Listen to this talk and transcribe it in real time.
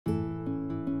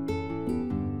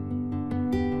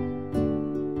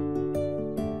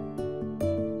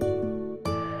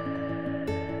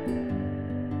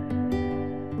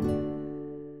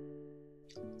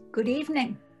Good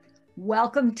evening.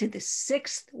 Welcome to the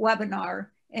 6th webinar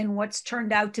in what's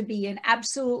turned out to be an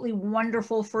absolutely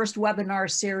wonderful first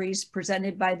webinar series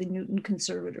presented by the Newton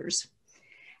Conservators.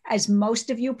 As most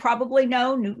of you probably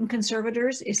know, Newton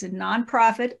Conservators is a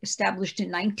nonprofit established in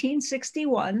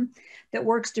 1961 that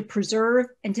works to preserve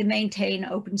and to maintain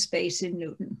open space in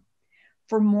Newton.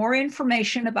 For more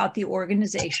information about the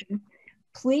organization,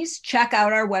 please check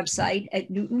out our website at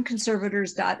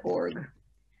newtonconservators.org.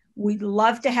 We'd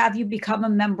love to have you become a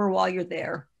member while you're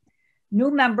there.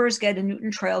 New members get a Newton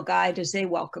Trail Guide as a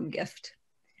welcome gift.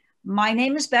 My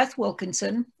name is Beth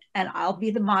Wilkinson, and I'll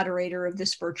be the moderator of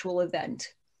this virtual event.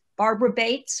 Barbara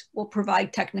Bates will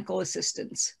provide technical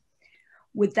assistance.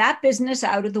 With that business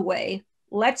out of the way,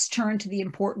 let's turn to the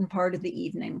important part of the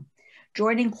evening,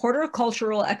 joining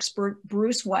horticultural expert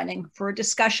Bruce Wenning for a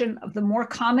discussion of the more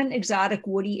common exotic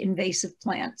woody invasive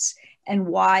plants and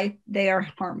why they are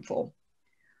harmful.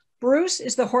 Bruce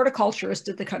is the horticulturist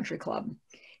at the Country Club.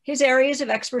 His areas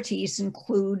of expertise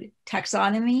include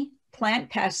taxonomy, plant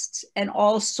pests, and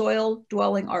all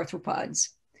soil-dwelling arthropods.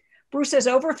 Bruce has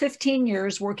over 15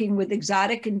 years working with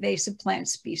exotic invasive plant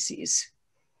species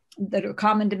that are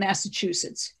common to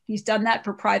Massachusetts. He's done that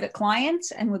for private clients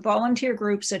and with volunteer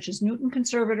groups such as Newton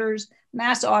Conservators,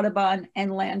 Mass Audubon, and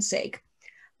Landsake.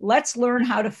 Let's learn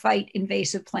how to fight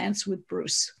invasive plants with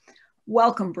Bruce.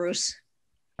 Welcome, Bruce.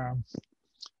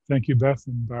 Thank you, Beth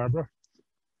and Barbara.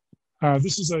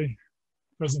 This is a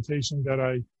presentation that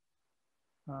I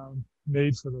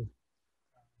made for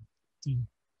the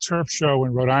turf show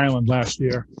in Rhode Island last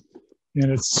year,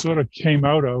 and it sort of came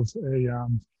out of a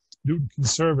Newton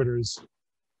Conservators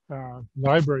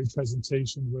library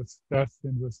presentation with Beth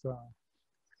and with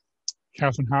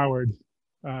Catherine Howard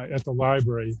at the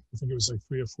library. I think it was like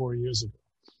 3 or 4 years ago.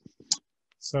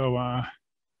 So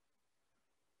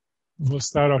we'll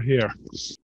start out here.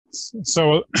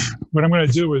 So what I'm going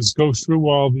to do is go through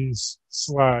all these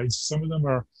slides. Some of them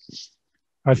are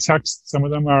text, some of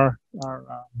them are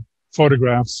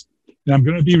photographs, and I'm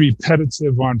going to be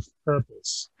repetitive on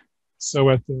purpose.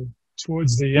 So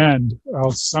towards the end,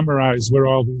 I'll summarize what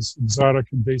all these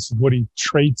exotic invasive woody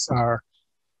traits are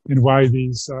and why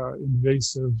these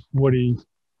invasive woody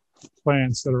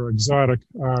plants that are exotic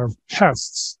are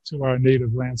pests to our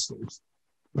native landscapes.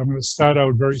 I'm going to start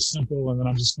out very simple, and then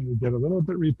I'm just going to get a little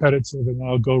bit repetitive, and then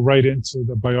I'll go right into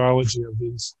the biology of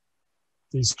these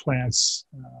plants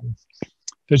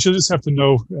that you'll just have to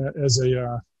know as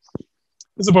a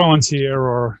volunteer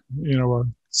or a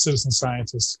citizen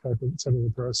scientist type of a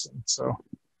person. So,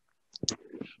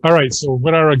 all right. So,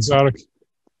 what are exotic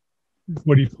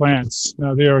woody plants?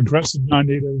 Now, they are aggressive,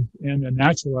 non-native, and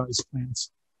naturalized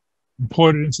plants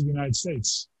imported into the United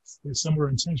States. Some were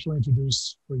intentionally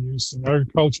introduced for use in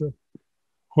agriculture,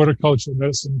 horticulture,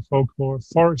 medicine, folklore,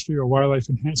 forestry, or wildlife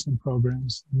enhancement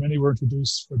programs. Many were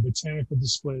introduced for botanical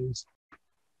displays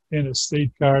in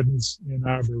estate gardens and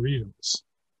arboretums.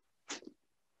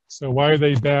 So why are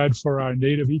they bad for our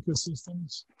native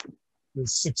ecosystems?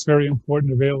 There's 6 very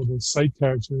important available site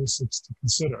characteristics to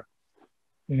consider.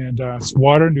 And it's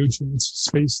water, nutrients,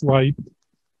 space, light,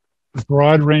 a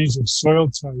broad range of soil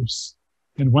types,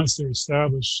 and once they're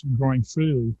established and growing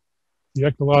freely, the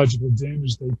ecological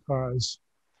damage they cause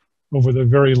over the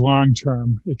very long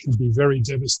term, it can be very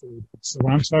devastating. So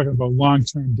when I'm talking about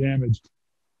long-term damage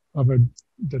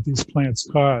that these plants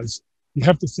cause, you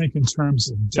have to think in terms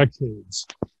of decades.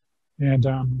 And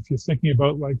if you're thinking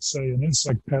about, like, say, an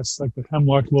insect pest like the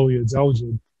hemlock woolly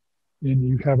adelgid, and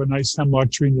you have a nice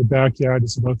hemlock tree in your backyard,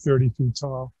 it's about 30 feet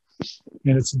tall,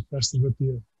 and it's infested with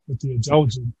the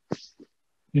adelgid,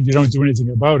 if you don't do anything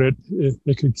about it,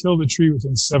 it could kill the tree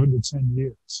within 7 to 10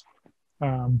 years.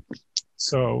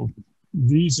 So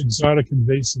these exotic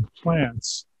invasive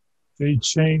plants, they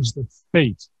change the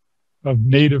fate of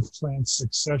native plant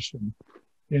succession.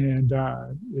 And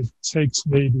it takes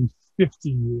maybe 50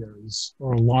 years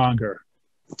or longer.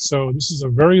 So this is a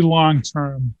very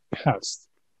long-term pest,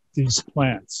 these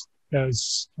plants,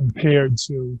 as compared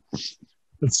to,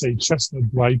 let's say,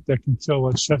 chestnut blight that can kill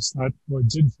a chestnut, or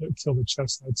did kill the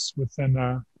chestnuts within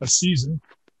a season,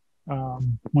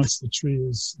 once the tree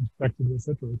is infected with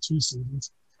it, or 2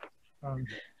 seasons. All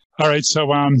right, so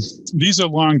these are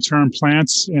long-term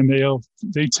plants, and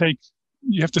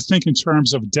you have to think in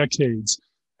terms of decades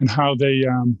and how they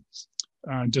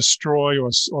destroy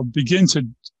or begin to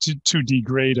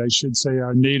degrade, I should say,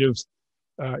 our native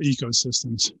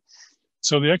ecosystems.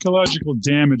 So the ecological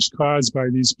damage caused by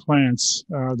these plants,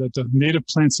 that the native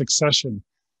plant succession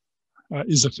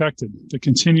is affected. The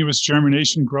continuous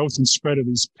germination, growth, and spread of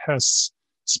these pests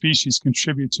species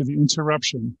contribute to the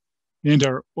interruption and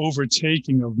are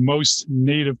overtaking of most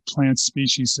native plant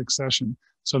species succession.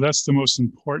 So that's the most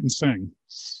important thing.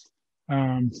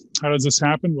 How does this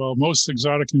happen? Well, most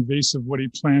exotic invasive woody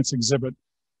plants exhibit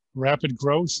rapid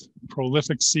growth,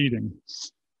 prolific seeding.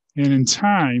 And in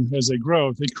time, as they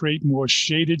grow, they create more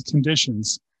shaded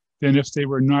conditions than if they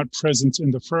were not present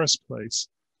in the first place.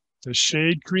 The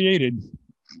shade created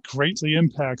greatly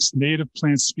impacts native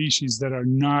plant species that are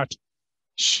not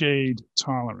shade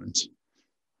tolerant.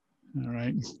 All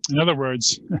right. In other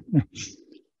words,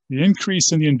 the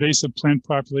increase in the invasive plant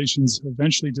populations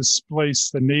eventually displace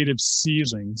the native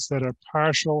seedlings that are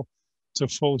partial to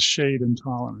full shade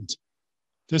intolerant.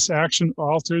 This action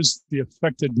alters the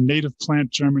affected native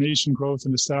plant germination, growth,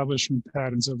 and establishment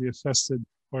patterns of the infested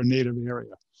or native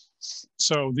area.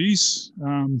 So these,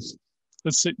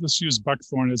 let's use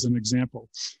buckthorn as an example.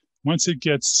 Once it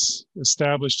gets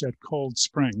established at Cold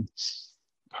Spring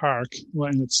Park,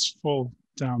 and it's full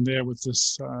down there with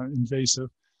this invasive,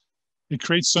 it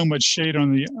creates so much shade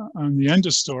on the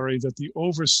understory that the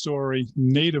overstory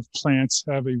native plants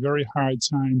have a very hard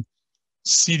time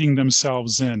seeding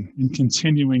themselves in and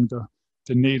continuing the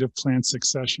native plant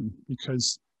succession,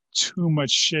 because too much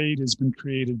shade has been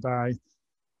created by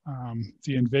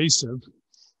the invasive.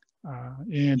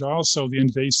 And also the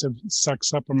invasive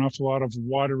sucks up an awful lot of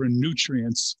water and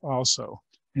nutrients also,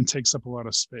 and takes up a lot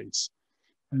of space.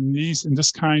 And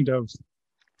this kind of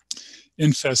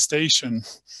infestation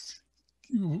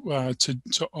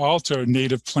to alter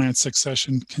native plant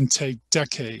succession can take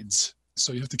decades.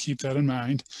 So you have to keep that in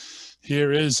mind.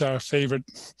 Here is our favorite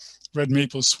red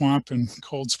maple swamp in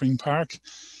Cold Spring Park.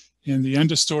 And the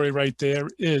understory right there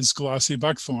is glossy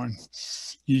buckthorn.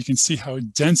 You can see how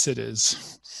dense it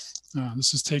is.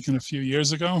 This was taken a few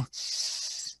years ago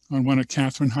on one of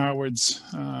Catherine Howard's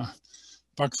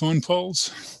buckthorn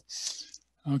poles.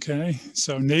 Okay,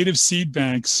 so native seed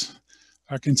banks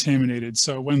are contaminated.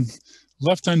 So when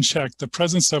left unchecked, the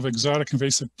presence of exotic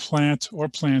invasive plant or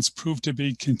plants proved to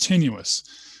be continuous.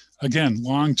 Again,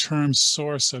 long-term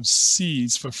source of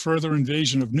seeds for further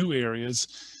invasion of new areas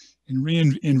and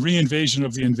re-invasion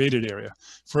of the invaded area.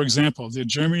 For example, the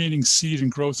germinating seed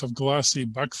and growth of glossy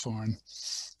buckthorn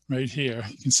right here.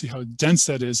 You can see how dense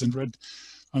that is in red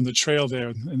on the trail there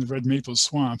in the red maple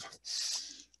swamp.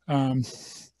 For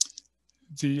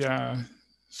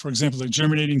example, the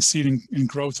germinating seed and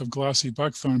growth of glossy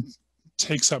buckthorn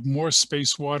takes up more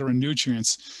space, water, and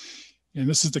nutrients. And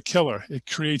this is the killer. It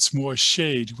creates more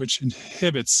shade, which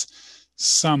inhibits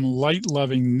some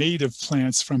light-loving native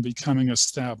plants from becoming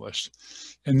established.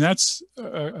 And that's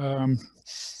a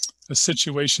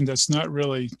situation that's not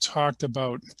really talked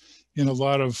about in a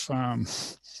lot of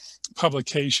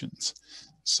publications.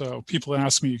 So people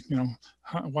ask me,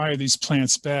 why are these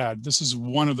plants bad? This is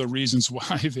one of the reasons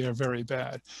why they are very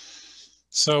bad.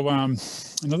 So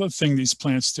another thing these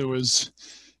plants do is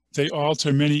they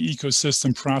alter many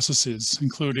ecosystem processes,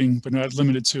 including, but not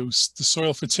limited to, the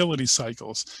soil fertility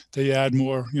cycles. They add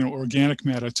more, organic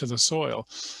matter to the soil.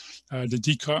 The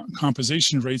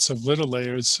decomposition rates of litter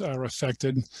layers are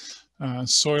affected.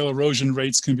 Soil erosion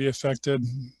rates can be affected.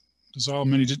 There's all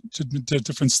many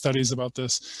different studies about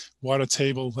this. Water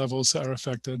table levels are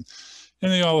affected.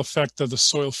 And they all affect the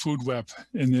soil food web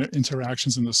in their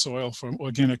interactions in the soil for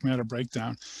organic matter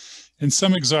breakdown. And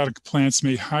some exotic plants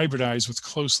may hybridize with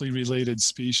closely related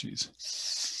species.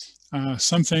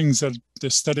 Some things that they're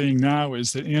studying now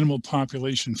is that animal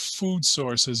population food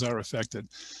sources are affected.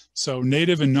 So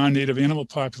native and non-native animal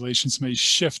populations may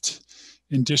shift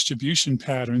in distribution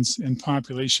patterns and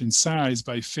population size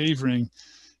by favoring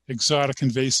exotic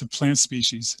invasive plant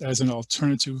species as an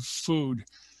alternative food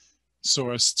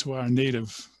source to our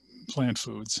native plant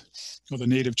foods, or the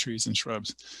native trees and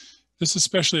shrubs. This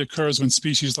especially occurs when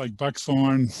species like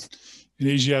buckthorn and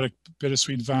Asiatic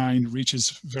bittersweet vine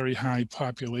reaches very high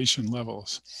population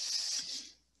levels.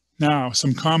 Now,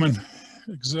 some common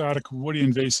exotic woody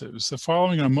invasives. The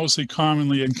following are mostly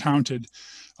commonly encountered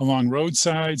along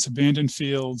roadsides, abandoned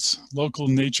fields, local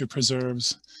nature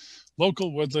preserves,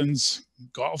 local woodlands,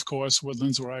 golf course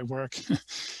woodlands where I work,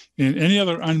 and any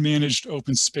other unmanaged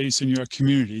open space in your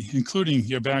community, including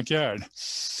your backyard.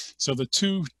 So the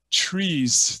two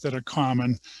trees that are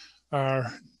common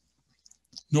are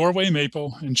Norway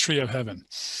maple and tree of heaven.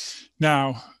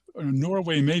 Now,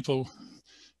 Norway maple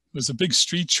was a big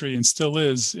street tree and still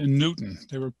is in Newton.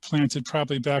 They were planted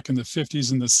probably back in the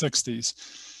 50s and the 60s.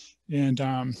 And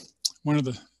one of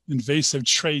the invasive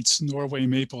traits Norway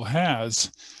maple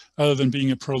has, other than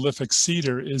being a prolific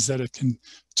cedar, is that it can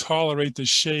tolerate the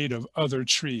shade of other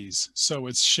trees. So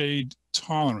it's shade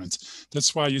tolerant.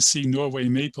 That's why you see Norway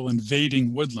maple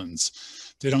invading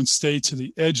woodlands. They don't stay to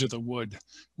the edge of the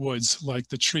woods like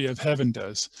the tree of heaven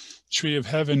does. Tree of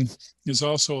heaven is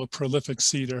also a prolific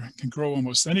cedar, can grow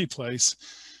almost any place.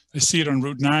 I see it on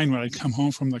Route 9 when I come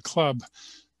home from the club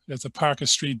at the Parker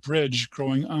Street Bridge,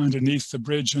 growing underneath the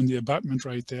bridge and the abutment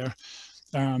right there.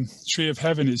 Tree of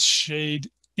heaven is shade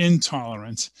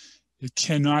intolerant. It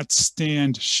cannot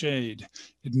stand shade.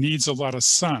 It needs a lot of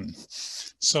sun.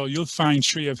 So you'll find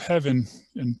tree of heaven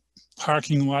in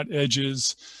parking lot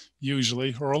edges,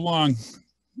 usually, or along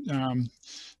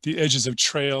the edges of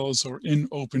trails or in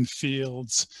open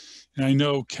fields. And I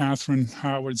know Catherine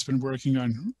Howard's been working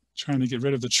on trying to get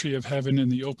rid of the tree of heaven in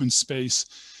the open space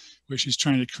where she's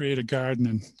trying to create a garden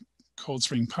in Cold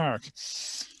Spring Park.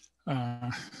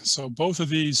 So both of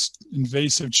these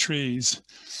invasive trees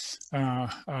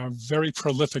are very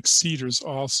prolific cedars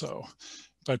also,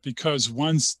 but because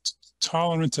one's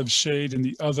tolerant of shade and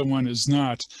the other one is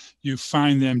not, you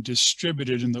find them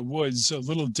distributed in the woods a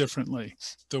little differently.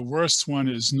 The worst one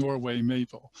is Norway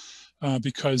maple,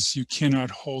 because you cannot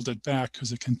hold it back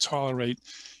because it can tolerate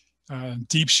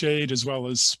deep shade as well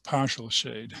as partial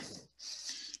shade.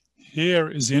 Here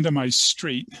is the end of my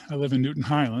street. I live in Newton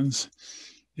Highlands,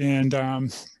 and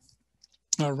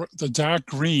the dark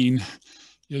green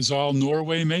is all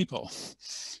Norway maple.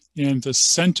 And the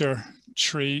center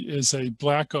tree is a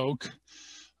black oak.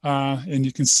 And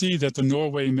you can see that the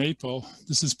Norway maple,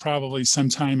 this is probably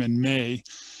sometime in May,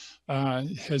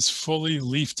 has fully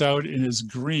leafed out and is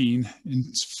green and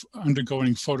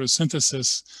undergoing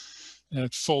photosynthesis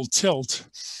at full tilt.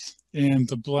 And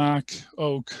the black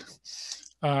oak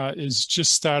is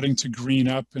just starting to green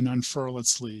up and unfurl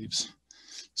its leaves.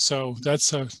 So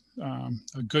that's a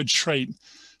good trait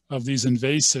of these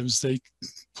invasives. They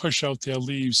push out their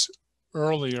leaves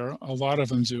earlier, a lot of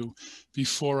them do,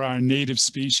 before our native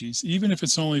species. Even if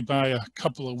it's only by a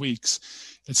couple of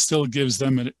weeks, it still gives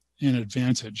them an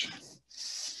advantage.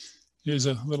 Here's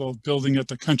a little building at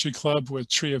the country club where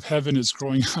tree of heaven is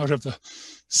growing out of the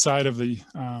side of the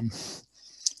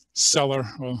cellar,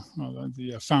 or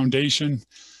the foundation.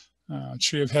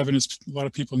 Tree of heaven, is a lot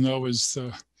of people know, is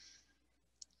the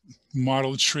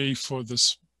model tree for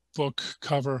this book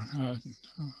cover.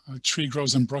 A Tree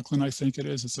Grows in Brooklyn, I think it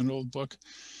is. It's an old book.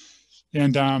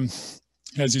 And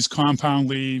has these compound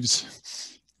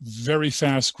leaves, very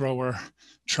fast grower,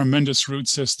 tremendous root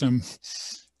system.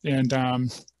 And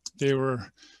they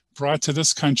were brought to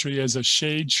this country as a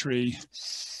shade tree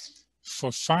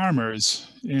for farmers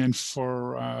and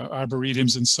for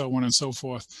arboretums and so on and so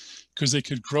forth, because they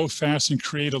could grow fast and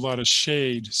create a lot of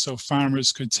shade so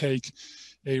farmers could take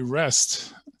a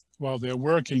rest while they're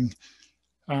working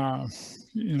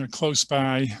in a close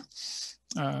by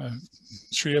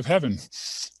tree of heaven.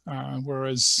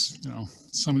 Whereas, you know,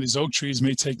 some of these oak trees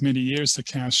may take many years to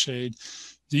cast shade.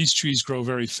 These trees grow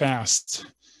very fast,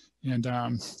 and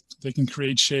they can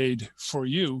create shade for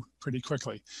you pretty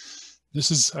quickly. This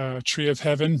is tree of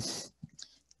heaven.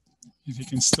 If you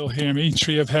can still hear me,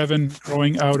 tree of heaven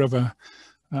growing out of a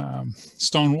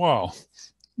stone wall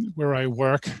where I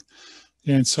work.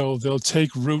 And so they'll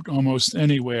take root almost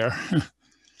anywhere.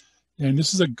 And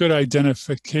this is a good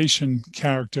identification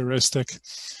characteristic.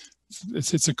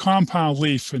 It's a compound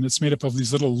leaf, and it's made up of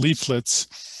these little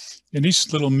leaflets. And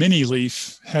each little mini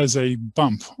leaf has a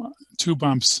bump, 2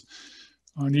 bumps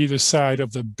on either side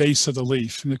of the base of the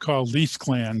leaf, and they're called leaf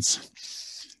glands.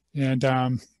 And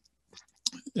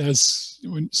as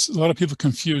a lot of people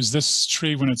confuse this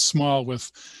tree when it's small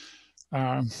with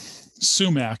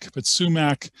sumac, but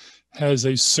sumac has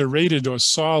a serrated or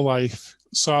saw-like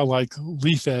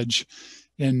leaf edge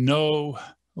and no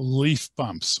leaf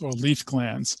bumps or leaf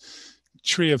glands.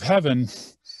 Tree of heaven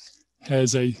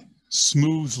has a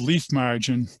smooth leaf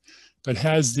margin, but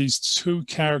has these 2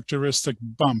 characteristic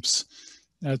bumps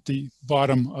at the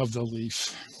bottom of the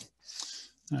leaf.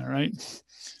 All right.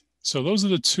 So those are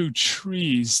the 2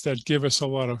 trees that give us a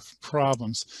lot of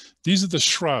problems. These are the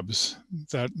shrubs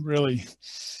that really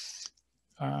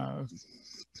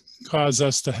cause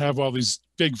us to have all these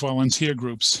big volunteer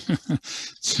groups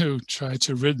to try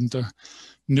to rid the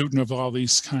Newton of all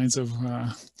these kinds of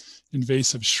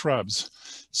invasive shrubs.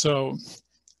 So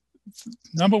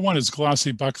number 1 is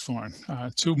glossy buckthorn,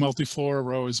 2 multiflora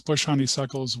rose, bush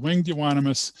honeysuckles, winged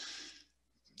euonymus,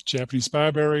 Japanese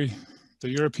barberry, the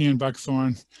European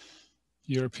buckthorn,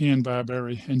 European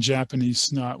barberry, and Japanese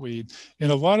knotweed.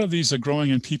 And a lot of these are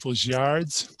growing in people's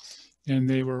yards, and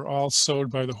they were all sowed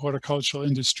by the horticultural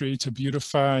industry to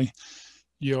beautify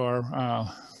your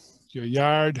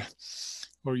yard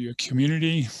or your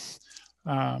community,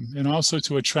 and also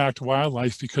to attract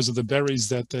wildlife because of the berries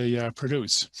that they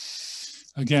produce.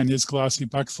 Again, here's glossy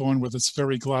buckthorn with its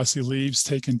very glossy leaves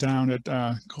taken down at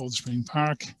Cold Spring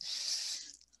Park.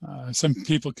 Some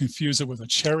people confuse it with a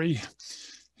cherry.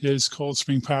 Here's Cold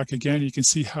Spring Park again. You can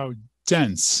see how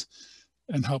dense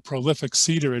and how prolific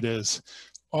cedar it is.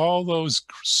 All those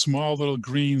small little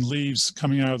green leaves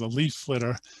coming out of the leaf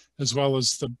litter, as well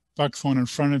as the buckthorn in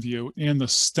front of you and the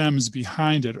stems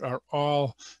behind it, are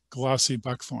all glossy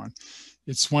buckthorn.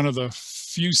 It's one of the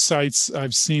few sites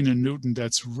I've seen in Newton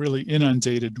that's really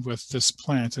inundated with this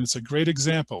plant. And it's a great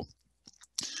example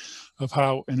of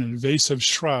how an invasive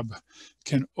shrub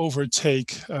can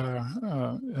overtake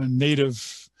a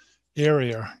native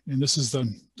area. And this is the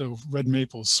red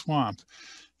maple swamp.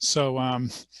 So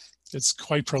it's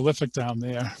quite prolific down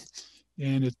there.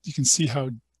 And you can see how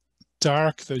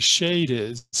dark the shade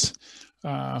is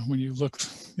when you look,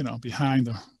 behind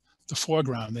the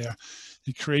foreground there.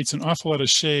 It creates an awful lot of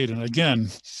shade. And again,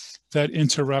 that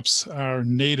interrupts our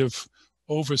native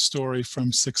overstory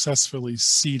from successfully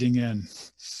seeding in.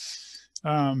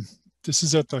 This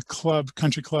is at the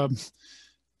country club.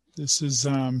 This is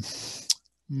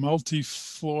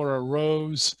multiflora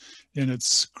rose, and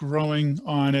it's growing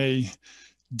on a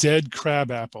dead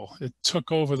crabapple. It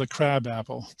took over the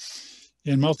crabapple.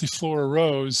 And multiflora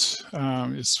rose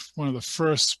is one of the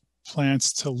first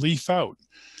plants to leaf out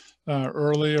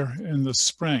earlier in the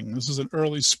spring. This is an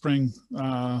early spring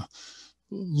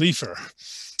leafer.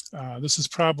 This is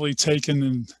probably taken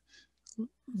in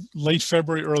late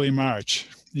February, early March.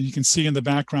 And you can see in the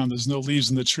background, there's no leaves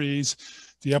in the trees.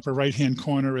 The upper right-hand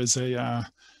corner is a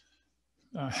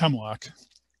hemlock.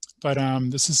 But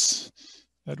this is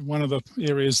at one of the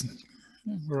areas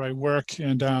where I work,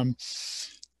 and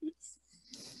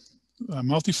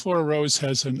multiflora rose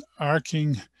has an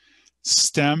arcing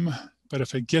stem, but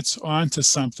if it gets onto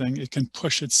something, it can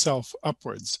push itself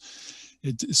upwards.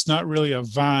 It's not really a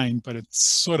vine, but it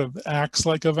sort of acts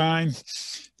like a vine,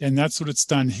 and that's what it's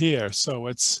done here. So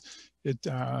it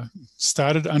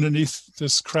started underneath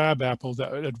this crabapple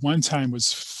that at one time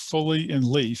was fully in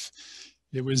leaf.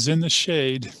 It was in the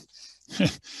shade.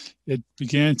 It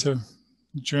began to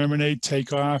germinate,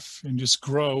 take off, and just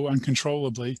grow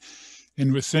uncontrollably.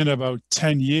 And within about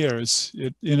 10 years,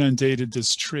 it inundated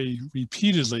this tree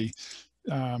repeatedly,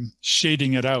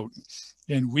 shading it out,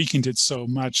 and weakened it so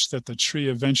much that the tree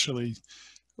eventually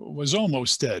was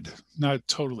almost dead. Not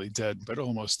totally dead, but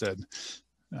almost dead.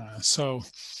 So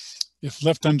if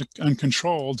left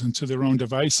uncontrolled and to their own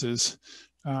devices,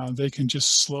 they can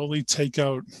just slowly take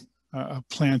out a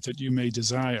plant that you may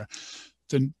desire.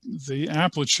 The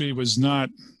apple tree was not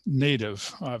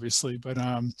native, obviously, but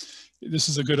this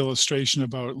is a good illustration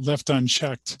about left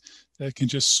unchecked that can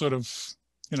just sort of,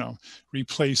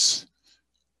 replace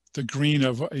the green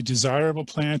of a desirable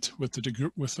plant with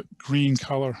the green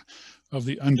color of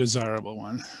the undesirable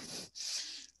one.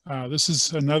 This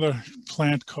is another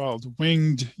plant called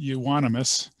winged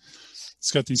euonymus.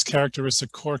 It's got these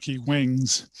characteristic corky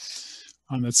wings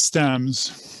on its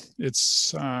stems.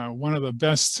 It's one of the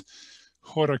best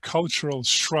horticultural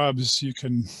shrubs you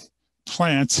can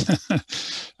plant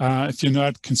if you're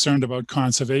not concerned about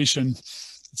conservation.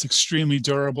 It's extremely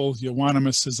durable.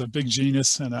 Euonymus is a big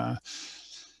genus, and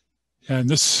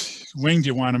this winged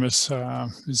euonymus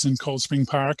is in Cold Spring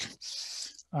Park.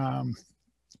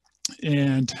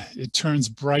 And it turns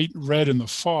bright red in the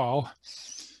fall,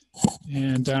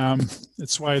 and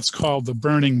that's why it's called the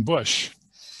burning bush.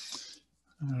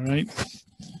 All right.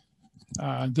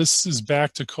 This is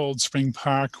back to Cold Spring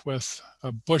Park with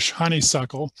a bush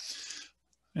honeysuckle.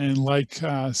 And like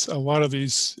a lot of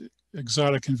these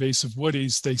exotic invasive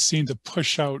woodies, they seem to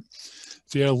push out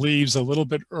their leaves a little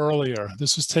bit earlier.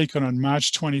 This was taken on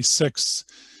March 26,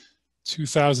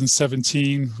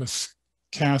 2017 with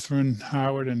Catherine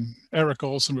Howard and Eric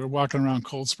Olson. We were walking around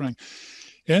Cold Spring.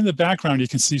 And in the background, you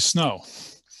can see snow.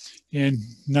 And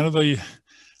none of the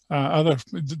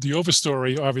the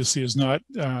overstory obviously is not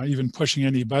even pushing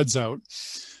any buds out,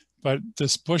 but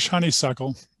this bush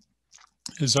honeysuckle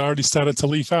has already started to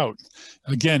leaf out.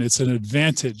 Again, it's an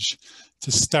advantage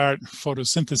to start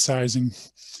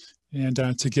photosynthesizing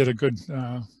and to get a good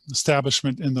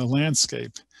establishment in the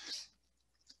landscape.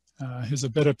 Here's a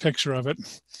better picture of it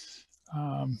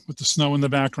with the snow in the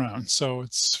background. So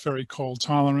it's very cold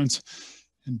tolerant.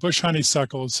 And bush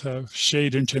honeysuckles have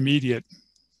shade intermediate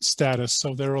status,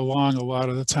 so they're along a lot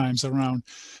of the times around.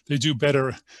 They do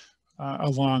better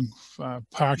along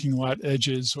parking lot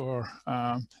edges, or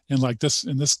in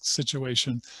this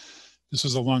situation, this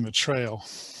was along the trail.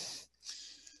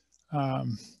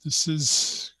 This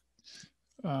is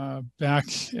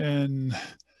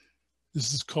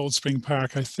this is Cold Spring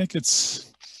Park. I think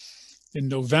it's in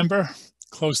November,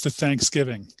 close to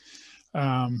Thanksgiving.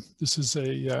 This is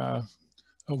a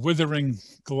withering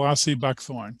glossy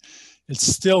buckthorn. It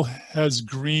still has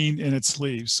green in its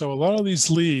leaves. So a lot of these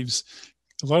leaves,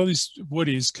 a lot of these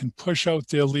woodies can push out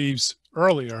their leaves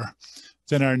earlier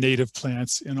than our native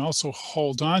plants and also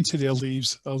hold on to their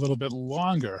leaves a little bit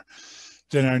longer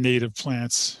than our native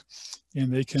plants.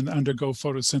 And they can undergo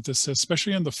photosynthesis,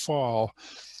 especially in the fall,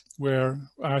 where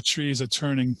our trees are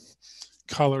turning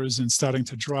colors and starting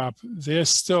to drop. They're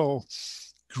still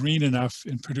green enough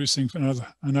and producing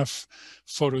enough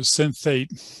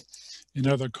photosynthate and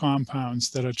other compounds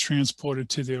that are transported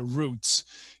to their roots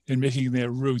and making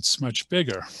their roots much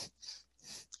bigger.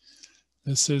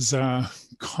 This is a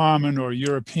common or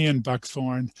European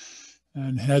buckthorn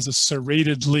and has a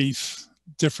serrated leaf,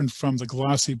 different from the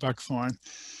glossy buckthorn.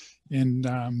 And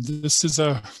this is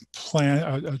a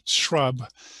plant, a shrub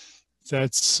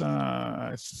that's,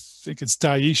 I think it's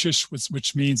dioecious,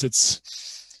 which means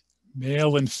it's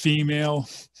male and female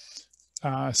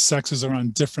sexes are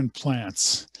on different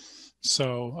plants.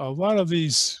 So a lot of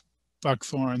these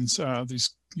buckthorns,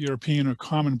 these European or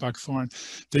common buckthorn,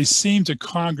 they seem to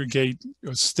congregate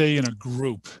or stay in a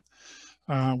group,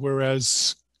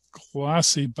 whereas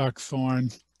glossy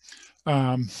buckthorn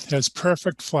has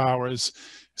perfect flowers,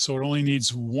 so it only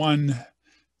needs one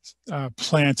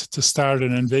plant to start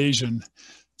an invasion.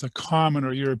 The common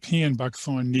or European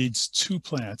buckthorn needs two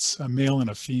plants, a male and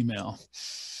a female.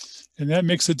 And that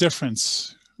makes a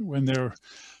difference when they're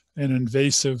an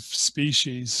invasive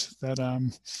species, that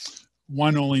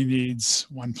one only needs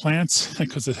one plant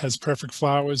because it has perfect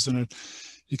flowers and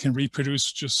it can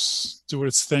reproduce, just do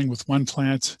its thing with one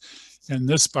plant. And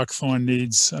this buckthorn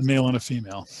needs a male and a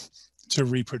female to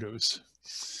reproduce.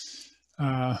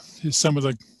 Here's some of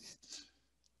the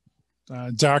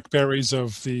dark berries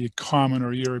of the common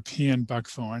or European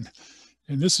buckthorn.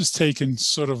 And this is taken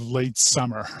sort of late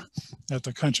summer at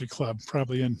the country club,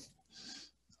 probably in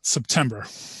September.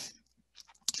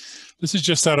 This is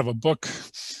just out of a book.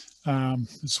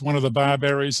 It's one of the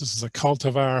barberries. This is a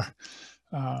cultivar.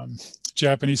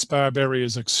 Japanese barberry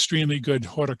is an extremely good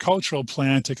horticultural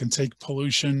plant. It can take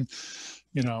pollution,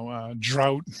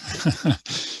 drought.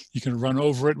 You can run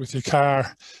over it with your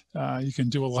car. You can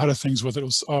do a lot of things with it.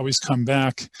 It'll always come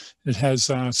back. It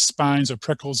has spines or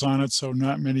prickles on it, so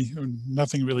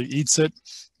nothing really eats it.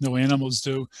 No animals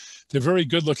do. They're very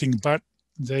good looking, but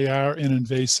they are an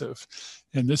invasive.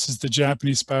 And this is the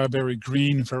Japanese barberry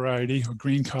green variety, or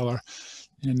green color.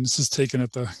 And this is taken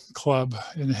at the club,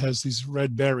 and it has these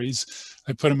red berries.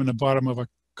 I put them in the bottom of a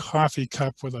coffee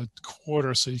cup with a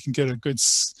quarter, so you can get a good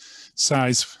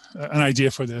size, an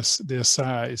idea for their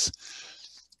size.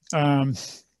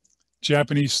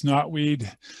 Japanese knotweed.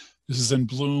 This is in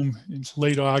bloom in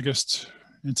late August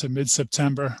into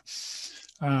mid-September.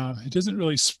 It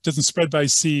doesn't spread by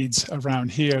seeds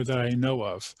around here that I know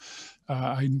of.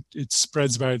 It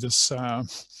spreads by this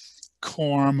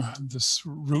corm, this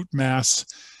root mass,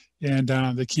 and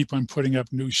they keep on putting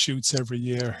up new shoots every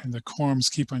year, and the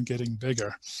corms keep on getting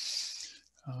bigger.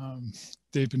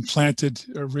 They've been planted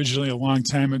originally a long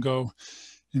time ago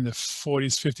in the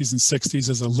 40s, 50s, and 60s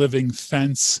as a living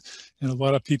fence, and a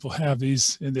lot of people have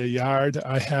these in their yard.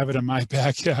 I have it in my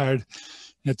backyard.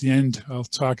 At the end, I'll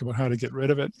talk about how to get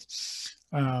rid of it.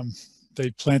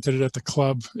 They planted it at the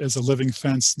club as a living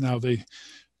fence. Now they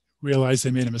realize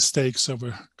they made a mistake, so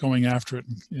we're going after it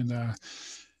and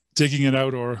digging it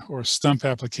out or stump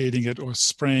applicating it or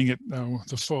spraying it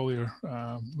with a foliar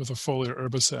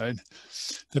herbicide.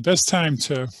 The best time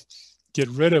to get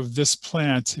rid of this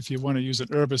plant, if you want to use an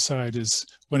herbicide, is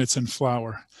when it's in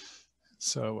flower.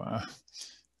 So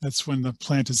that's when the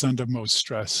plant is under most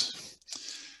stress.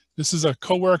 This is a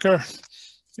coworker,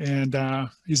 and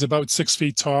he's about 6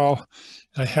 feet tall.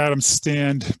 I had him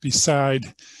stand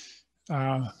beside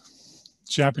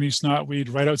Japanese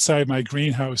knotweed right outside my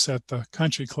greenhouse at the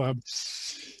country club.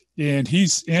 And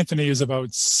Anthony is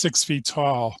about 6 feet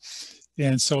tall.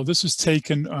 And so this was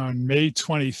taken on May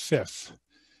 25th.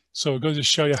 So it goes to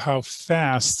show you how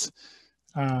fast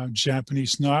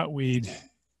Japanese knotweed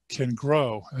can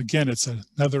grow. Again, it's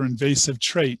another invasive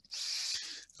trait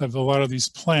of a lot of these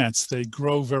plants. They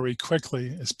grow very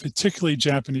quickly, it's particularly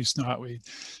Japanese knotweed.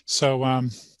 So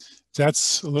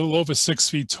that's a little over 6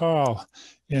 feet tall,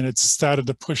 and it started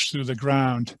to push through the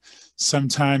ground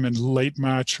sometime in late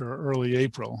March or early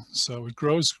April. So it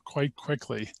grows quite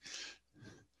quickly.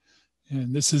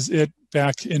 And this is it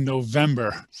back in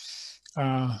November.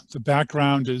 The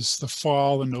background is the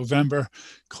fall in November,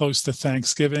 close to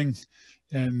Thanksgiving.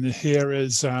 And here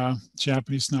is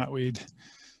Japanese knotweed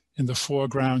in the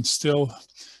foreground, still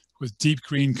with deep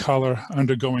green color,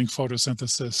 undergoing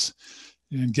photosynthesis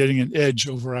and getting an edge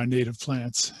over our native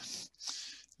plants.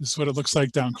 This is what it looks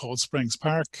like down Cold Springs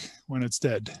Park when it's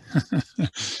dead.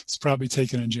 It's probably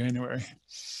taken in January.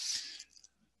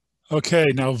 Okay,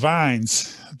 now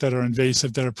vines that are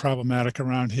invasive, that are problematic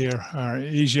around here are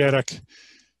Asiatic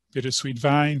bittersweet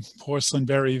vine, porcelain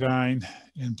berry vine,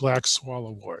 and black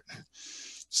swallow-wort.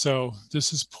 So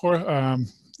this is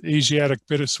Asiatic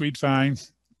bittersweet vine.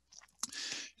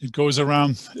 It goes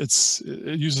around, it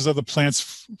uses other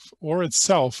plants or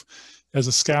itself as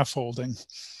a scaffolding.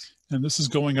 And this is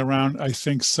going around, I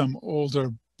think, some older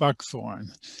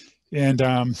buckthorn. And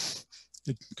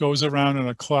it goes around in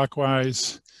a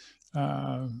clockwise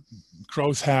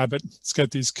growth habit. It's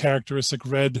got these characteristic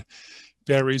red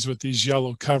berries with these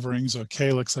yellow coverings, or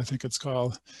calyx, I think it's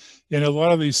called. And a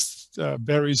lot of these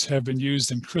berries have been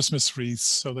used in Christmas wreaths,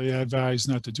 so they advise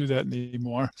not to do that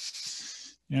anymore.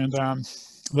 And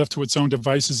left to its own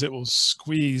devices, it will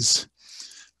squeeze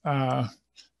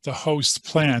the host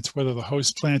plant, whether the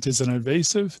host plant is an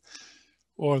invasive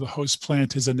or the host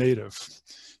plant is a native.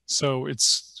 So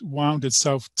it's wound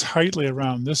itself tightly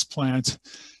around this plant.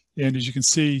 And as you can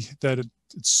see that it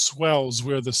swells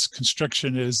where this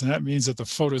constriction is. And that means that the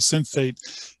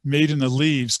photosynthate made in the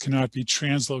leaves cannot be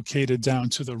translocated down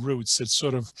to the roots. It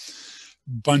sort of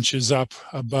bunches up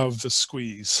above the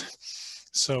squeeze.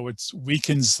 So it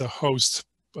weakens the host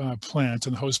plant,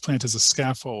 and the host plant is a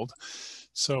scaffold.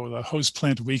 So the host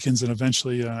plant weakens and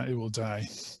eventually it will die.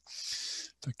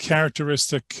 The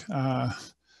characteristic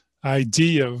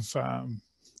ID of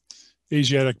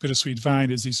Asiatic bittersweet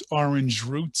vine is these orange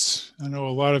roots. I know a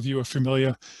lot of you are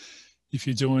familiar, if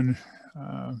you're doing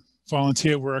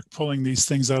volunteer work, pulling these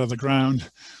things out of the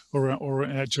ground or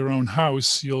at your own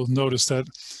house, you'll notice that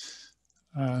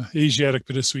Asiatic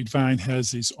bittersweet vine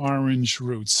has these orange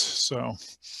roots. So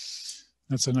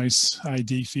that's a nice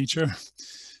ID feature.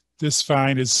 This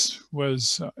vine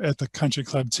was at the country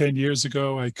club 10 years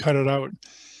ago. I cut it out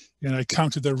and I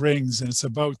counted the rings, and it's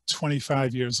about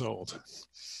 25 years old.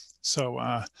 So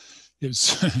it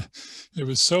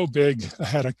was so big, I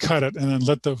had to cut it and then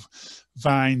let the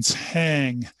vines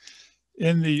hang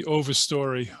in the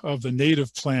overstory of the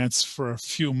native plants for a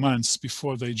few months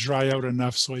before they dry out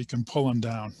enough so you can pull them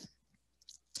down.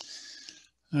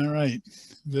 All right,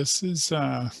 this is,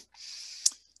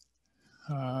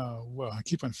 well, I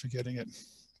keep on forgetting it.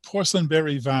 Porcelain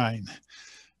berry vine.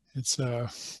 It's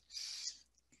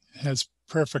has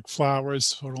perfect flowers,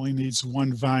 so it only needs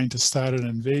one vine to start an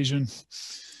invasion.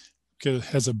 It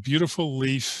has a beautiful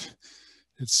leaf.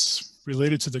 It's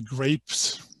related to the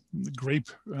grapes, the grape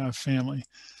family.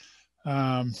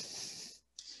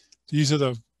 These are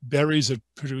the berries it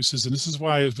produces, and this is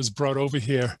why it was brought over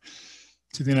here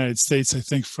to the United States, I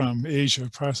think from Asia,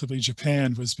 possibly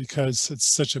Japan, was because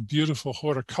it's such a beautiful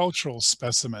horticultural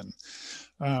specimen.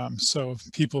 So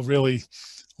people really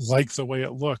like the way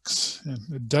it looks. And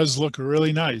it does look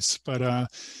really nice, but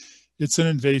it's an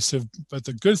invasive. But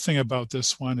the good thing about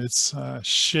this one, it's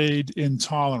shade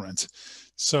intolerant.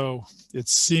 So it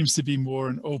seems to be more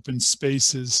in open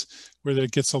spaces where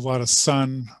it gets a lot of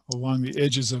sun along the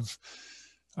edges of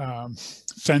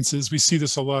fences. We see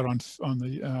this a lot on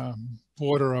the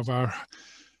border of our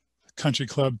country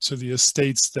club to the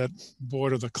estates that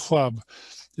border the club.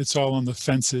 It's all on the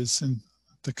fences. And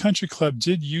the country club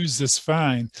did use this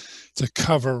vine to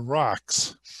cover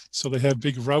rocks. So they have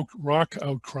big rock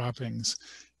outcroppings,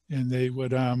 and they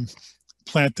would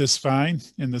plant this vine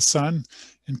in the sun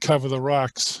and cover the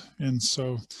rocks. And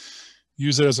so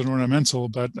use it as an ornamental,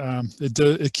 but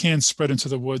it can spread into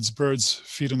the woods. Birds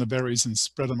feed on the berries and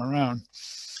spread them around.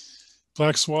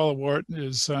 Black swallow-wort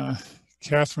is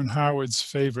Catherine Howard's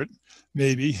favorite,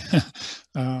 maybe.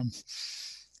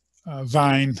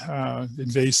 Vine,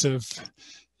 invasive.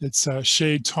 It's a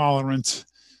shade tolerant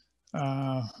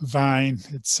vine.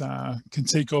 It's can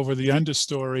take over the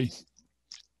understory,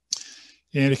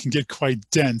 and it can get quite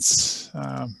dense.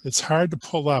 It's hard to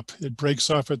pull up. It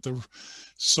breaks off at the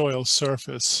soil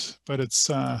surface, but it's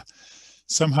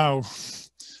somehow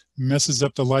messes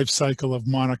up the life cycle of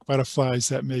monarch butterflies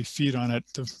that may feed on it.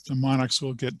 The monarchs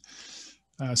will get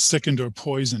sickened or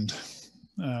poisoned.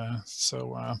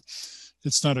 So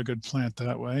it's not a good plant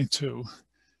that way too.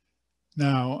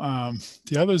 Now,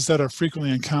 the others that are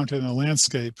frequently encountered in the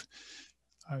landscape,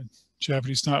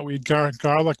 Japanese knotweed,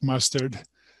 garlic mustard,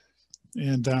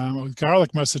 and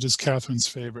garlic mustard is Catherine's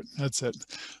favorite. That's it.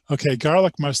 Okay,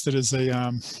 garlic mustard is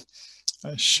a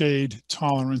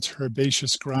shade-tolerant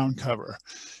herbaceous ground cover,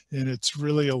 and it's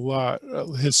really a lot.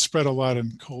 Has spread a lot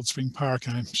in Cold Spring Park,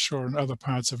 and I'm sure in other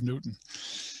parts of Newton.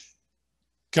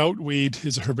 Goutweed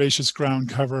is a herbaceous ground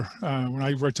cover. When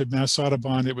I worked at Mass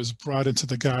Audubon, it was brought into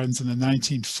the gardens in the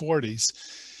 1940s.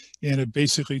 and it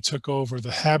basically took over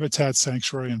the habitat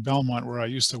sanctuary in Belmont where I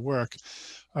used to work,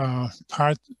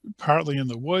 partly in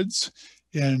the woods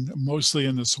and mostly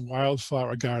in this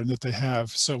wildflower garden that they have.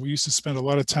 So we used to spend a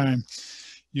lot of time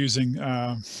using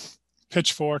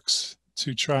pitchforks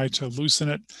to try to loosen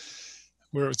it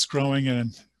where it's growing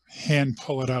and hand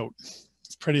pull it out.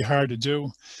 It's pretty hard to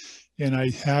do. And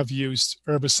I have used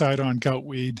herbicide on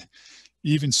goutweed,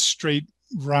 even straight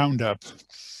Roundup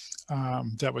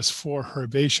that was for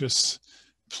herbaceous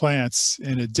plants,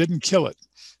 and it didn't kill it.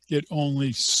 It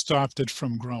only stopped it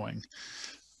from growing.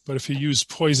 But if you use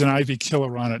poison ivy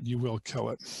killer on it, you will kill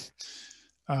it.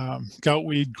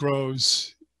 Goutweed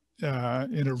grows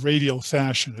in a radial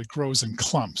fashion. It grows in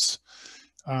clumps.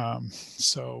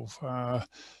 So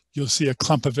you'll see a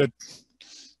clump of it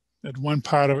at one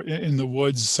part of in the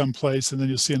woods someplace, and then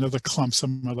you'll see another clump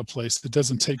some other place. It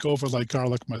doesn't take over like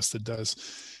garlic mustard does,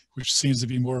 which seems to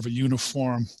be more of a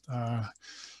uniform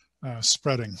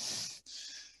spreading.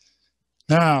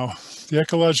 Now, the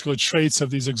ecological traits of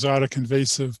these exotic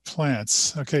invasive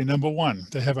plants. Okay, number one,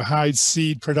 they have a high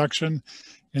seed production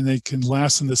and they can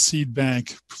last in the seed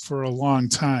bank for a long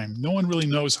time. No one really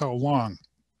knows how long.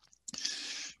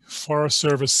 Forest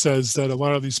Service says that a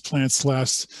lot of these plants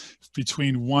last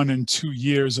between 1 and 2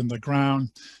 years in the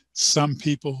ground. Some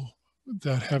people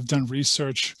that have done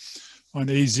research on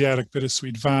Asiatic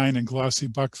bittersweet vine and glossy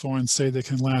buckthorn say they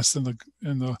can last in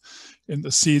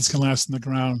the seeds can last in the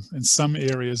ground in some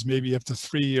areas, maybe up to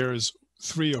 3 years,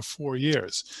 3 or 4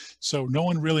 years. So no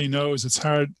one really knows. It's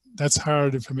hard. That's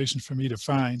hard information for me to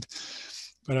find.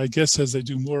 But I guess as they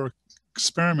do more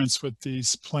experiments with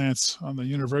these plants on the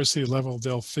university level,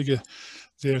 they'll figure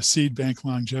their seed bank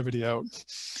longevity out.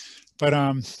 But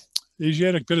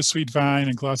Asiatic bittersweet vine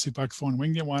and glossy buckthorn,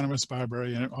 winged euonymus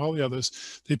barberry, and all the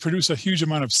others, they produce a huge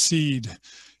amount of seed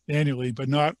annually, but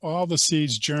not all the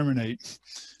seeds germinate.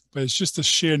 But it's just the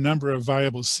sheer number of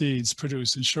viable seeds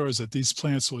produced ensures that these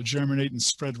plants will germinate and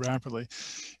spread rapidly.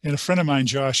 And a friend of mine,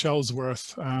 Josh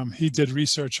Ellsworth, he did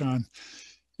research on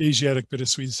Asiatic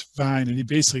bittersweet vine, and he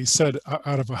basically said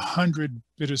out of 100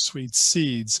 bittersweet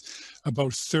seeds,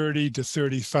 about 30 to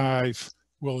 35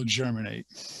 will germinate.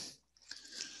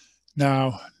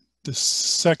 Now, the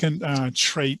second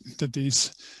trait that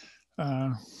these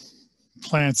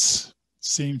plants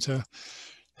seem to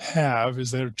have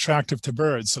is they're attractive to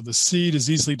birds. So the seed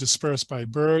is easily dispersed by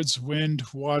birds, wind,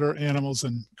 water, animals,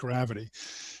 and gravity.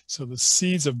 So the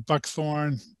seeds of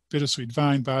buckthorn, bittersweet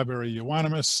vine, barberry,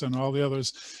 euonymus, and all the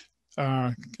others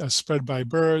are spread by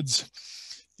birds.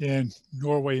 And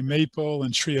Norway maple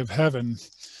and tree of heaven,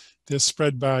 they're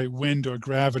spread by wind or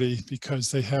gravity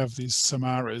because they have these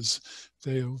samaras.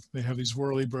 They have these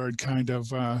whirlybird kind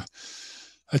of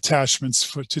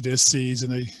attachments to their seeds,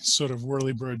 and they sort of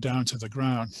whirlybird down to the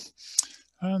ground.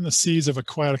 And the seeds of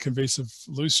aquatic invasive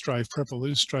loosestrife, purple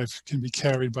loosestrife, can be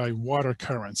carried by water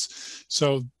currents.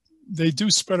 So they do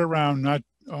spread around not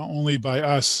only by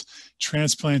us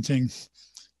transplanting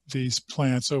these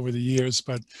plants over the years,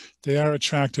 but they are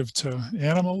attractive to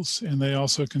animals, and they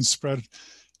also can spread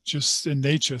just in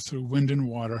nature through wind and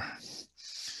water.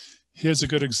 Here's a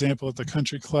good example at the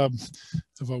country club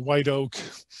of a white oak,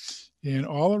 and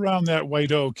all around that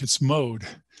white oak it's mowed,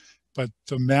 but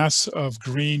the mass of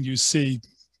green you see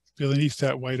beneath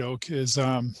that white oak is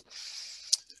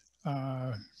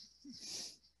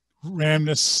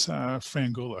Rhamnus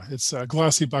frangula. It's a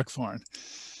glossy buckthorn.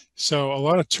 So a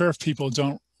lot of turf people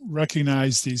don't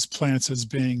recognize these plants as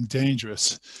being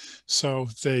dangerous. So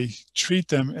they treat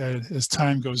them as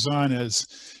time goes on as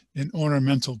an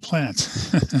ornamental plant.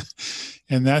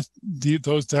 And that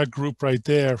group right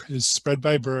there is spread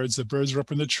by birds. The birds are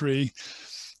up in the tree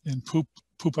and poop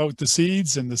out the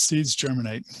seeds, and the seeds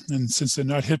germinate. And since they're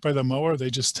not hit by the mower, they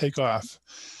just take off.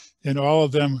 And all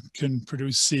of them can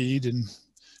produce seed and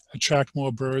attract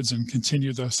more birds and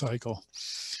continue the cycle.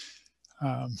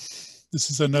 This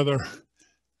is another,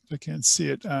 if I can't see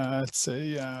it, it's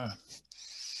a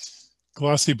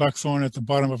glossy buckthorn at the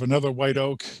bottom of another white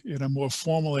oak in a more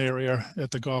formal area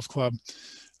at the golf club.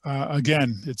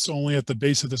 Again, it's only at the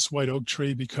base of this white oak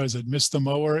tree because it missed the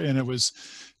mower and it was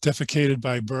defecated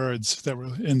by birds that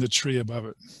were in the tree above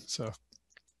it. So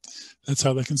that's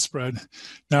how they can spread.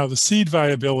 Now the seed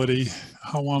viability,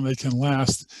 how long they can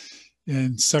last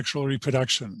in sexual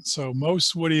reproduction. So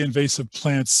most woody invasive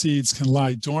plant seeds can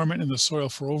lie dormant in the soil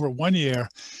for over 1 year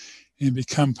and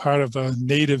become part of a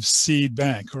native seed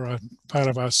bank or a part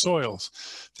of our soils.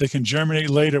 They can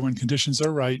germinate later when conditions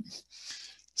are right.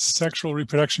 Sexual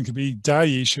reproduction can be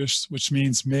dioecious, which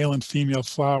means male and female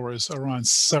flowers are on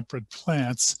separate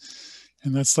plants,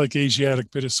 and that's like Asiatic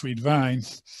bittersweet vine.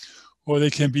 or they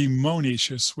can be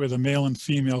monoecious, where the male and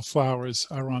female flowers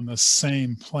are on the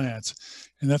same plant.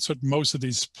 And that's what most of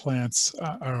these plants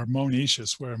are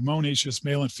monoecious, where monoecious,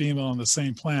 male and female on the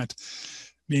same plant,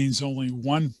 means only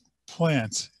one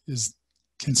plant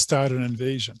can start an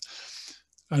invasion.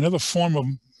 Another form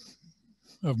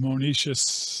of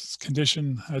monoecious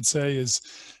condition, I'd say, is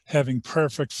having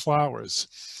perfect flowers,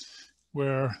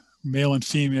 where male and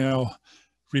female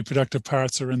reproductive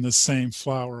parts are in the same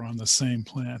flower on the same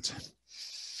plant.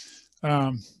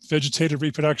 Vegetative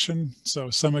reproduction, so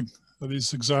some of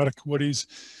these exotic woodies,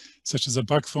 such as the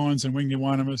buckthorns and winged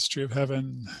euonymus, tree of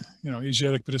heaven,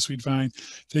 Asiatic bittersweet vine,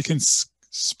 they can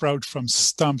sprout from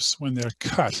stumps when they're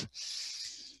cut.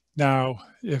 Now,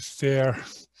 if they're,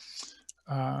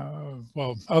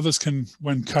 well, others can,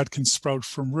 when cut, can sprout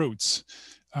from roots.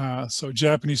 So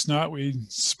Japanese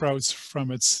knotweed sprouts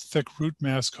from its thick root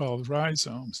mass called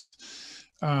rhizomes.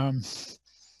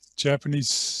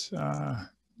 Japanese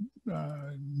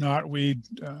knotweed,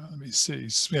 let me see,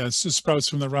 yeah, it just sprouts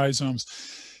from the rhizomes.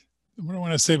 What I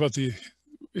want to say about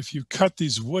if you cut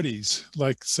these woodies,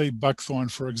 like say buckthorn,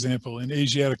 for example, an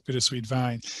Asiatic bittersweet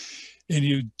vine, and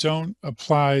you don't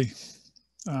apply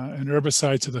an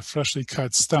herbicide to the freshly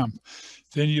cut stump,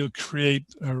 then you'll create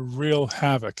a real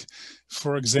havoc.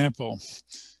 For example,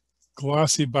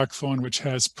 glossy buckthorn, which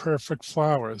has perfect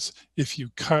flowers, if you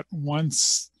cut one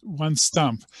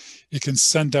stump, it can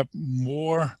send up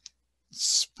more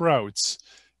sprouts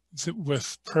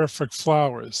with perfect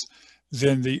flowers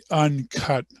than the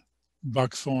uncut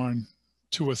buckthorn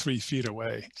 2 or 3 feet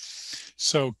away.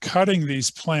 So cutting these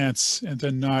plants and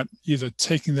then not either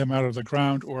taking them out of the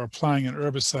ground or applying an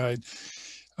herbicide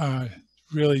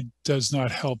really does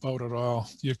not help out at all.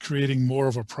 You're creating more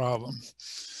of a problem.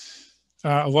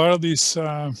 A lot of these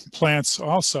plants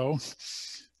also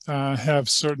have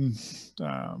certain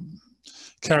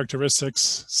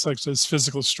characteristics, such as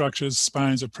physical structures,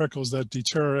 spines, or prickles that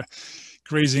deter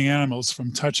grazing animals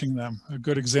from touching them. A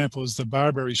good example is the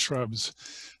barberry shrubs.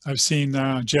 I've seen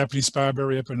Japanese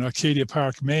barberry up in Arcadia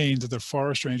Park, Maine, that the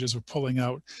forest rangers were pulling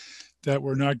out that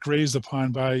were not grazed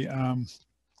upon by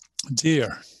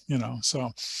deer,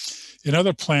 So, and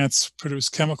other plants produce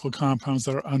chemical compounds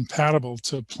that are unpalatable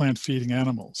to plant feeding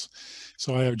animals.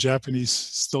 So I have Japanese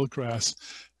stiltgrass,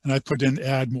 and I put in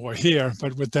add more here,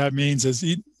 but what that means is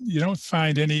you don't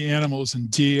find any animals in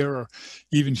deer or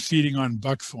even feeding on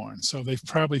buckthorn. So they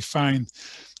probably find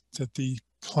that the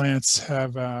plants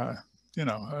have, an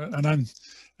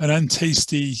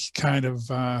untasty kind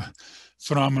of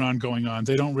phenomenon going on.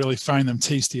 They don't really find them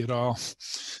tasty at all.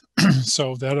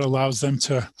 So that allows them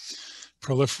to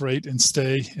proliferate and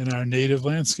stay in our native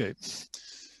landscape.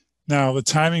 Now, the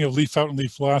timing of leaf out and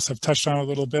leaf loss, I've touched on a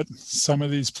little bit. Some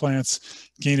of these plants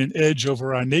gain an edge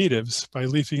over our natives by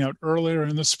leafing out earlier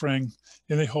in the spring,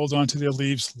 and they hold on to their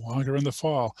leaves longer in the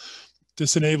fall.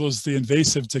 This enables the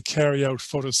invasive to carry out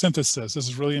photosynthesis. This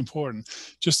is really important.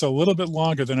 Just a little bit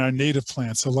longer than our native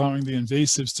plants, allowing the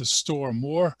invasives to store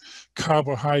more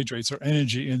carbohydrates or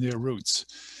energy in their roots.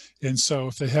 And so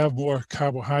if they have more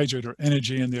carbohydrate or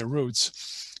energy in their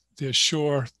roots, they're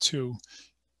sure to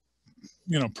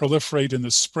proliferate in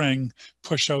the spring,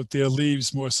 push out their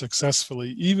leaves more successfully,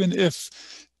 even if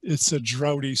it's a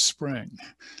droughty spring.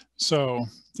 So,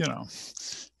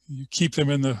 you keep them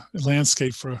in the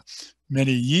landscape for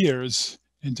many years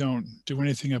and don't do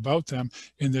anything about them,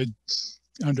 and they're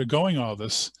undergoing all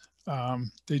this,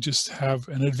 they just have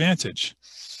an advantage.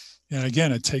 And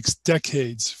again, it takes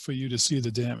decades for you to see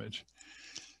the damage.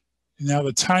 Now,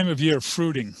 the time of year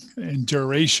fruiting and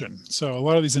duration. So a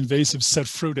lot of these invasives set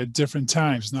fruit at different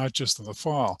times, not just in the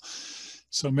fall.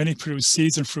 So many produce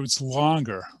seeds and fruits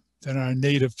longer than our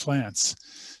native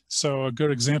plants. So a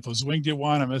good example is winged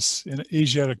euonymus, an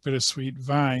Asiatic bittersweet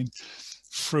vine,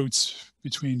 fruits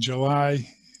between July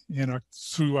and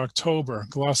through October.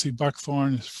 Glossy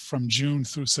buckthorn from June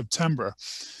through September.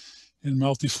 And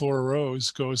multiflora rose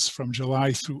goes from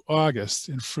July through August,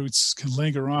 and fruits can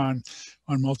linger on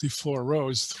multiflora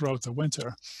rose throughout the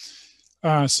winter.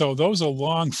 So those are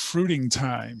long fruiting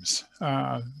times,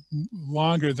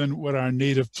 longer than what our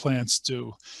native plants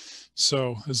do.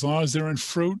 So as long as they're in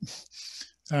fruit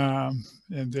and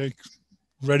they're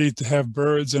ready to have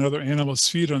birds and other animals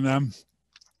feed on them,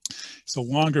 it's a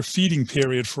longer feeding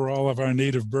period for all of our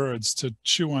native birds to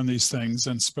chew on these things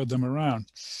and spread them around.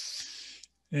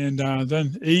 And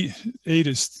then eight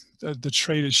is the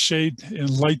trait is shade and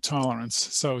light tolerance.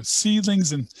 So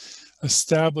seedlings and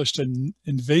established and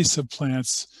invasive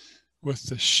plants with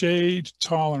the shade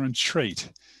tolerant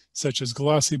trait, such as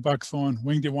glossy buckthorn,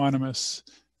 winged euonymus,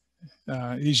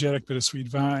 Asiatic bittersweet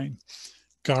vine,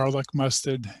 garlic,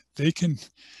 mustard, they can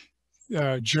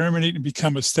germinate and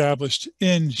become established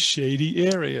in shady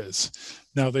areas.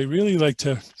 Now, they really like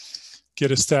to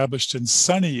get established in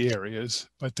sunny areas,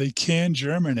 but they can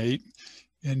germinate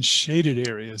in shaded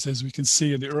areas, as we can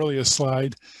see in the earlier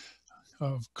slide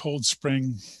of Cold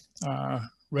Spring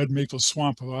red maple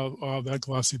swamp of all that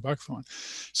glossy buckthorn.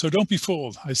 So don't be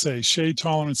fooled. I say shade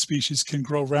tolerant species can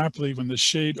grow rapidly when the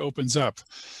shade opens up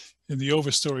in the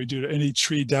overstory due to any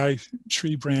tree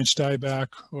branch dieback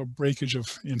or breakage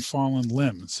in fallen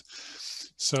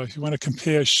limbs. So if you want to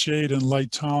compare shade and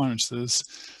light tolerances,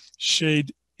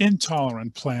 shade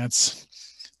intolerant plants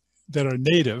that are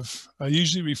native are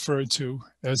usually referred to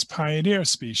as pioneer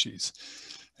species,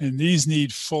 and these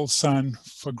need full sun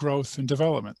for growth and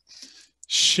development.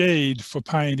 Shade for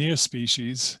pioneer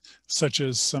species, such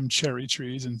as some cherry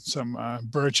trees and some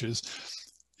birches,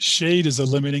 shade is a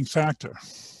limiting factor.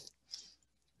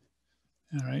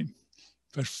 All right,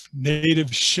 but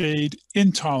native shade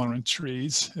intolerant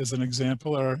trees, as an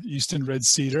example, are eastern red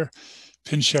cedar,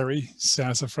 pincherry,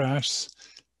 sassafras,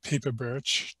 paper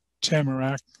birch,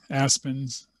 tamarack,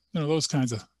 aspens, those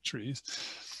kinds of trees.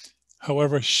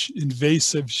 However,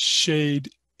 invasive shade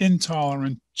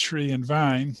intolerant tree and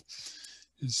vine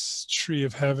is tree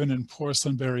of heaven and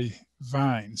porcelainberry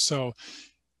vine. So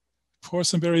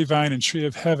porcelainberry vine and tree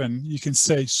of heaven, you can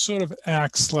say, sort of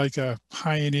acts like a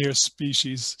pioneer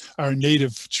species, our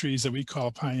native trees that we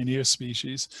call pioneer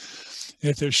species.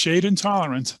 And if they're shade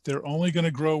intolerant, they're only going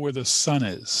to grow where the sun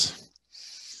is.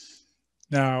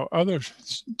 Now, other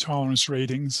tolerance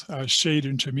ratings are shade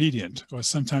intermediate, or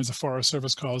sometimes the Forest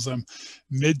Service calls them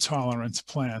mid-tolerant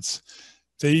plants.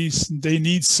 They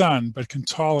need sun, but can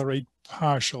tolerate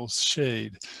partial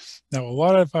shade. Now, a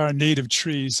lot of our native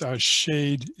trees are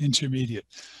shade intermediate.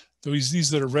 These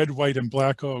that are red, white, and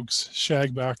black oaks,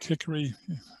 shagbark hickory,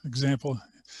 example,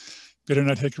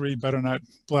 bitternut hickory, butternut,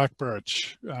 black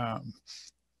birch,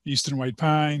 eastern white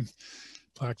pine,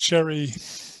 black cherry,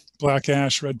 black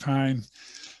ash, red pine,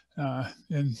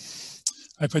 and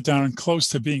I put down close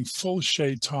to being full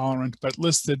shade tolerant, but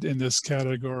listed in this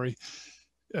category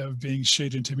of being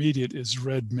shade intermediate is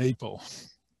red maple.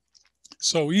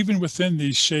 So even within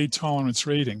these shade tolerance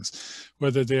ratings,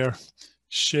 whether they're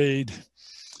shade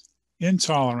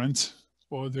intolerant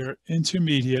or they're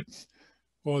intermediate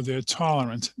or they're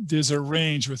tolerant, there's a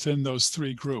range within those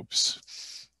three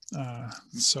groups.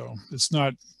 So it's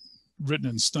not written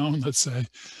in stone, let's say.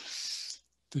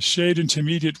 The shade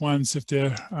intermediate ones, if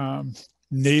they're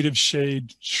native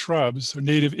shade shrubs or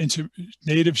native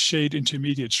shade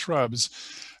intermediate shrubs,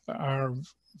 are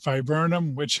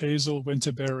viburnum, witch hazel,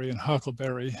 winterberry, and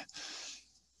huckleberry.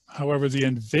 However, the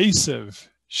invasive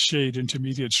shade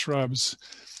intermediate shrubs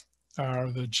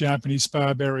are the Japanese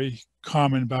barberry,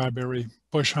 common barberry,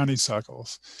 bush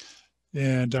honeysuckles,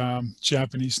 and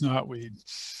Japanese knotweed.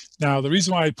 Now, the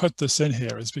reason why I put this in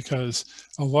here is because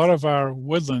a lot of our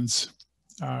woodlands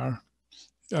are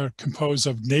composed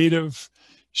of native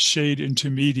shade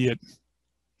intermediate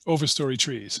overstory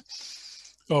trees,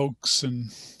 oaks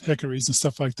and hickories and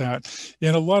stuff like that.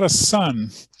 And a lot of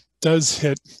sun does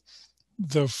hit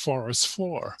the forest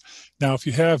floor. Now, if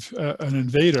you have an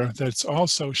invader that's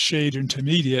also shade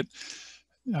intermediate,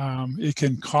 it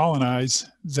can colonize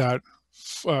that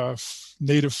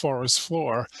native forest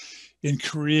floor and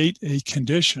create a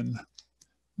condition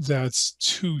that's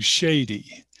too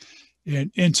shady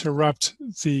and interrupt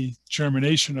the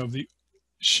germination of the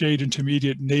shade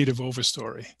intermediate native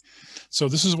overstory. So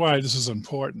this is why this is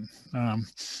important.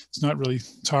 It's not really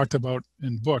talked about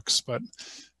in books, but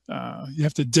you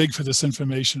have to dig for this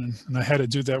information, and I had to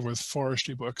do that with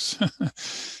forestry books.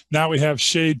 Now we have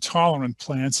shade tolerant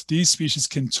plants. These species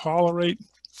can tolerate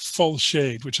full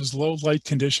shade, which is low light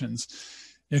conditions.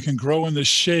 It can grow in the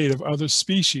shade of other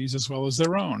species as well as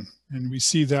their own. And we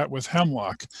see that with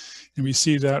hemlock, and we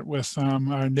see that with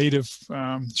our native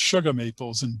sugar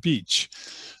maples and beech.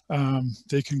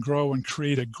 They can grow and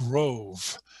create a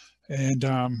grove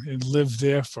and live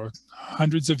there for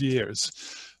hundreds of years.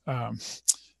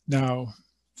 Now,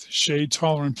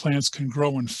 shade-tolerant plants can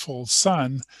grow in full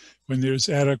sun when there's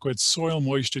adequate soil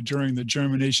moisture during the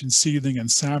germination, seedling, and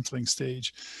sampling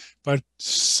stage. But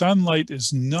sunlight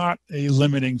is not a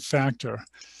limiting factor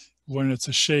when it's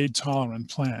a shade-tolerant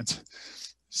plant.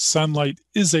 Sunlight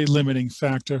is a limiting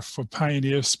factor for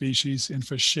pioneer species and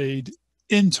for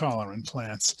shade-intolerant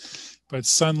plants. But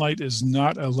sunlight is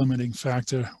not a limiting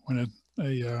factor when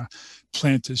a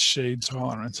plant is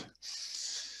shade-tolerant.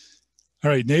 All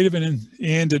right, native and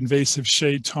invasive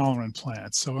shade-tolerant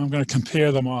plants. So I'm going to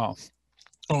compare them all.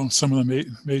 Oh, some of the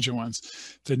major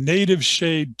ones. The native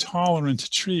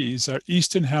shade-tolerant trees are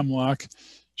eastern hemlock,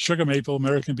 sugar maple,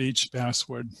 American beech,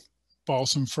 basswood,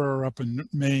 balsam fir up in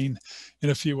Maine,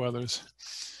 and a few others.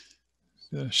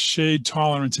 The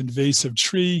shade-tolerant invasive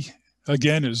tree,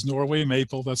 again, is Norway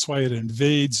maple. That's why it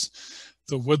invades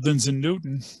the woodlands in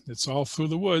Newton. It's all through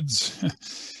the woods.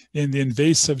 And the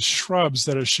invasive shrubs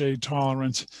that are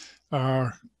shade-tolerant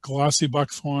are glossy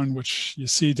buckthorn, which you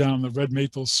see down the red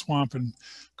maple swamp in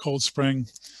Cold Spring,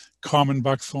 common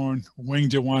buckthorn,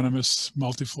 winged euonymus,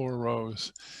 multiflora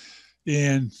rose.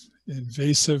 And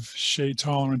invasive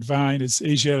shade-tolerant vine is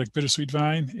Asiatic bittersweet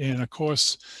vine. And of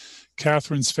course,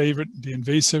 Catherine's favorite, the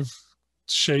invasive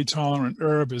shade-tolerant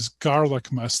herb is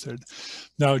garlic mustard.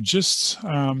 Now, just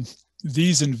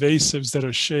these invasives that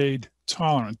are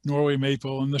shade-tolerant, Norway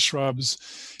maple and the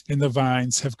shrubs and the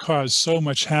vines, have caused so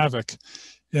much havoc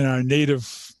in our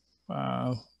native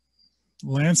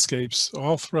landscapes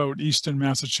all throughout eastern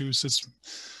Massachusetts,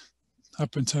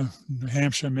 up into New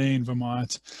Hampshire, Maine,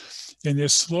 Vermont, and they're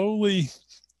slowly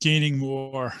gaining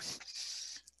more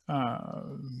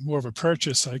of a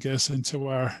purchase, I guess, into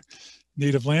our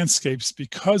native landscapes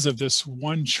because of this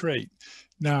one trait.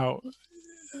 Now,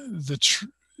 the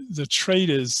trait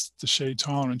is the shade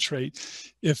tolerant trait.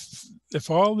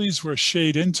 If all these were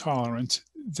shade intolerant,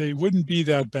 they wouldn't be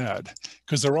that bad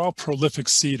because they're all prolific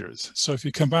seeders. So if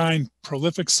you combine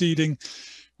prolific seeding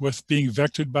with being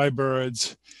vectored by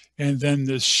birds and then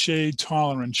this shade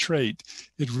tolerant trait,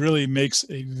 it really makes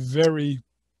a very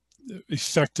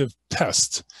effective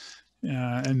pest.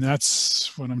 And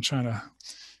that's what I'm trying to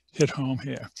hit home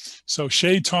here. So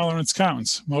shade tolerance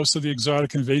counts. Most of the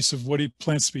exotic invasive woody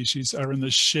plant species are in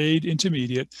the shade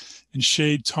intermediate and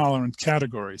shade tolerant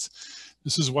categories.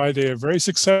 This is why they are very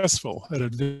successful at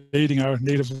invading our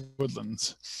native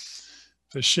woodlands.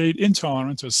 The shade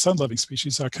intolerant or sun-loving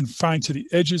species are confined to the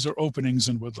edges or openings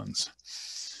in woodlands.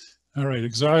 All right,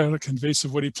 exotic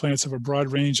invasive woody plants have a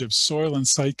broad range of soil and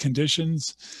site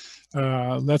conditions.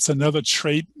 That's another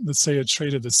trait, let's say a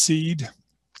trait of the seed.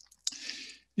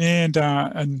 And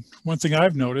one thing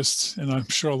I've noticed, and I'm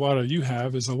sure a lot of you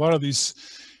have, is a lot of these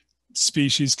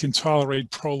species can tolerate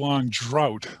prolonged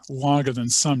drought longer than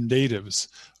some natives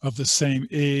of the same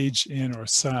age and or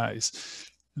size.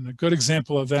 And a good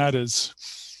example of that is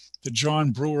the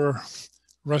John Brewer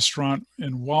restaurant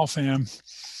in Waltham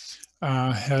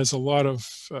has a lot of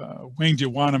winged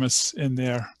euonymus in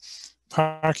their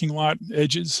parking lot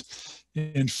edges.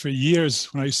 And for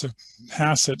years, when I used to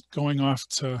pass it going off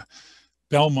to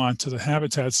Belmont to the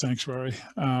Habitat Sanctuary,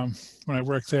 when I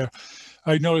worked there,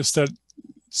 I noticed that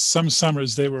some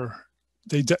summers they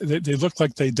looked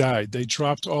like they died. They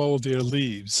dropped all of their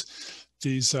leaves,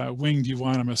 these winged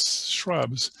euonymus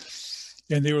shrubs,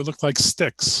 and they would look like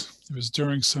sticks. It was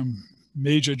during some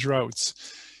major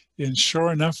droughts. And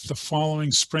sure enough, the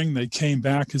following spring, they came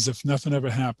back as if nothing ever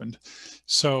happened.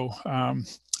 So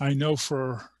I know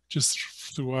for just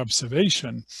through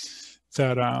observation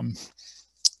that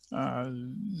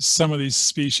some of these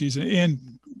species, and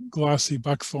glossy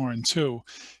buckthorn too,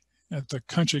 at the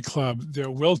country club, they're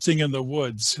wilting in the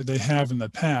woods. They have in the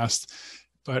past,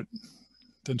 but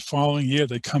the following year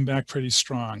they come back pretty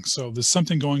strong. So there's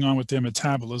something going on with their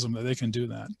metabolism that they can do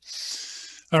that.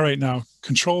 All right, now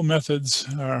control methods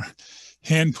are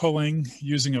hand pulling,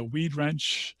 using a weed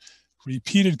wrench,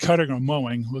 repeated cutting or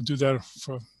mowing. We'll do that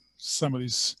for some of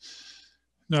these.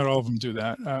 Not all of them do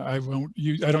that. I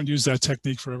don't use that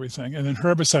technique for everything. And then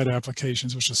herbicide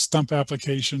applications, which is stump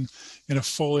application and a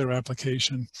foliar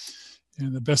application.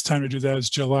 And the best time to do that is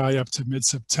July up to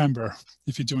mid-September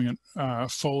if you're doing a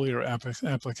foliar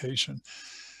application.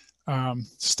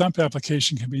 Stump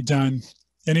application can be done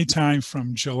anytime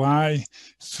from July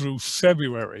through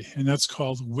February, and that's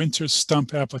called winter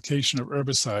stump application of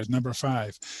herbicide, number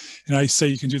 5. And I say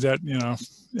you can do that,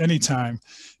 anytime.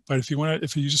 But if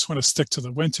you just want to stick to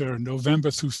the winter, November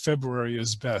through February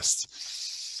is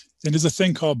best. And there's a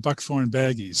thing called buckthorn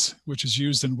baggies, which is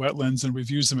used in wetlands, and we've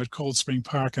used them at Cold Spring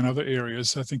Park and other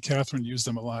areas. I think Catherine used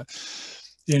them a lot.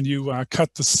 And you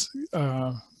cut this,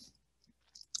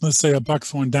 let's say a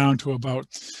buckthorn down to about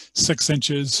 6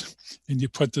 inches, and you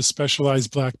put this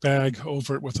specialized black bag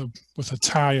over it with a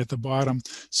tie at the bottom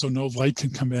so no light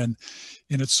can come in.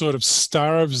 And it sort of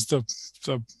starves the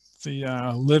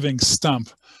living stump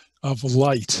of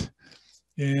light,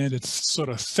 and it sort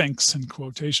of thinks, in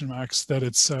quotation marks, that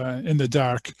it's in the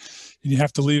dark, and you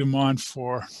have to leave them on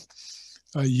for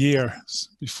a year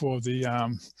before the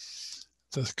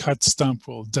cut stump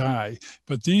will die.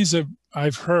 But these are,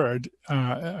 I've heard,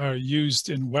 are used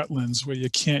in wetlands where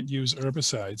you can't use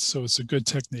herbicides, so it's a good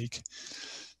technique.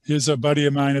 Here's a buddy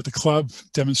of mine at the club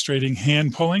demonstrating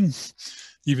hand pulling.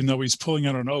 Even though he's pulling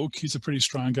out an oak, he's a pretty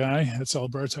strong guy. That's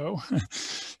Alberto.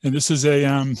 And this is a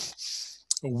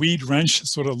a weed wrench.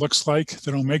 That's what it looks like.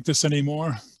 They don't make this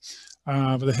anymore,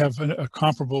 but they have a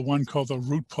comparable one called the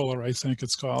root puller, I think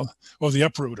it's called, or the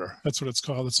uprooter. That's what it's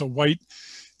called. It's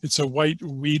a white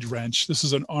weed wrench. This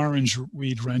is an orange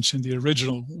weed wrench in the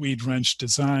original weed wrench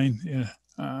design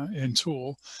and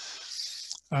tool.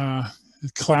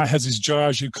 It has these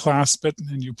jaws. You clasp it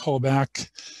and you pull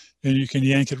back, and you can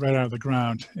yank it right out of the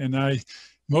ground. And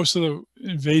most of the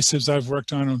invasives I've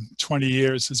worked on in 20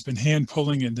 years has been hand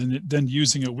pulling and then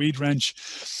using a weed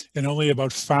wrench. And only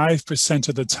about 5%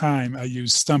 of the time I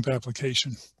use stump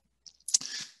application.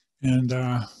 And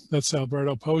that's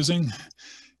Alberto posing.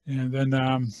 And then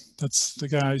that's the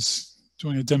guys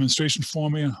doing a demonstration for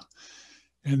me.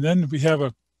 And then we have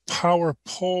a power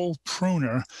pole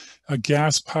pruner, a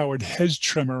gas-powered hedge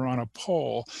trimmer on a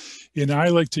pole. And I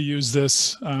like to use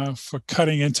this for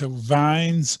cutting into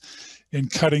vines and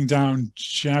cutting down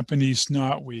Japanese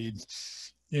knotweed.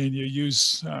 And you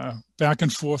use back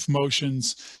and forth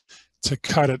motions to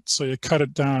cut it. So you cut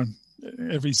it down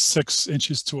every 6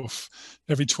 inches to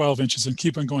every 12 inches and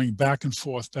keep on going back and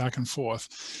forth,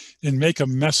 and make a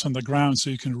mess on the ground so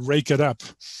you can rake it up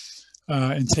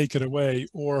and take it away.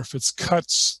 Or if it's cut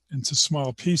into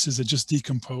small pieces, it just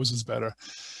decomposes better.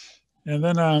 And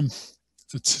then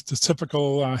the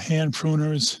typical hand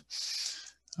pruners,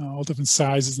 all different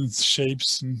sizes and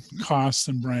shapes and costs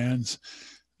and brands.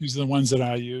 These are the ones that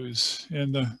I use.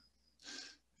 And the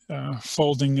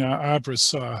folding arborist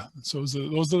saw. So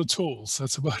those are the tools.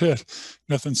 That's about it.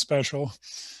 Nothing special.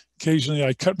 Occasionally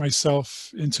I cut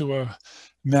myself into a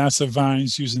mass of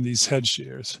vines using these head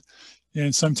shears.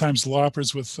 And sometimes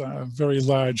loppers with very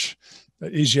large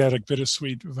Asiatic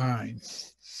bittersweet vine.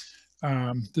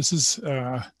 This is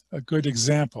a good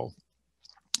example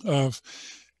of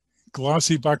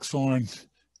glossy buckthorn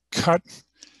cut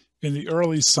in the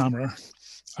early summer.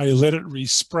 I let it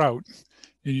resprout,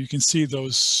 and you can see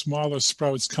those smaller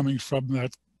sprouts coming from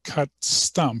that cut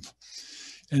stump.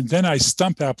 And then I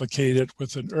stump applicate it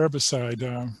with an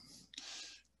herbicide,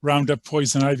 Roundup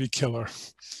poison ivy killer.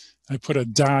 I put a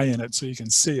dye in it so you can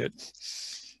see it.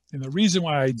 And the reason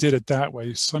why I did it that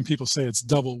way, some people say it's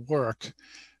double work,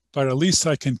 but at least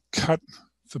I can cut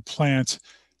the plant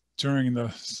during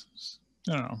the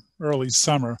early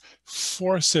summer,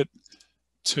 force it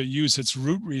to use its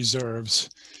root reserves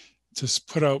to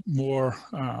put out more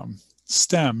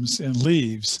stems and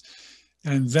leaves,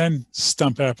 and then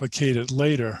stump applicate it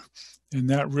later. And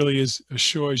that really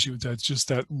assures you that just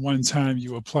that one time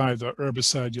you apply the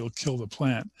herbicide, you'll kill the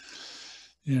plant.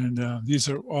 And these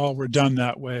were done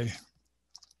that way.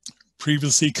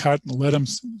 Previously cut and let them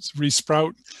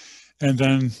resprout, and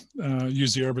then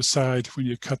use the herbicide when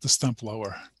you cut the stump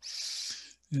lower.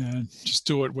 And just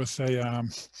do it with a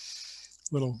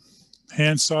little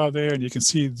handsaw there, and you can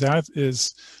see that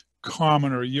is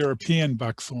common or European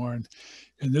buckthorn.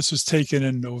 And this was taken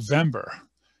in November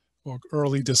or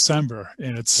early December,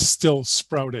 and it's still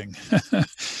sprouting.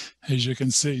 As you can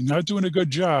see, not doing a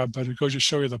good job, but it goes to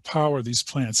show you the power these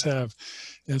plants have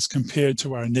as compared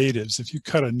to our natives. If you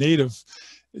cut a native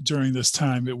during this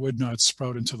time, it would not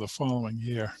sprout until the following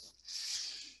year.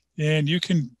 And you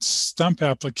can stump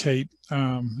applicate,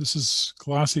 this is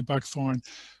glossy buckthorn,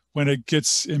 when it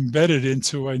gets embedded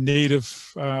into a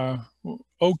native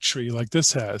oak tree like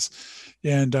this has.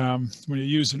 And when you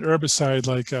use an herbicide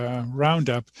like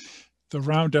Roundup, the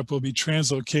Roundup will be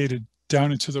translocated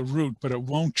down into the root, but it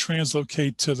won't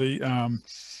translocate to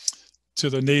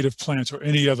the native plant or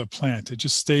any other plant. It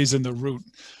just stays in the root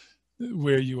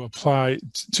where you apply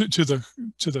to the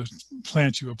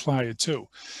plant you apply it to.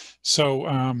 So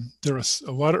there are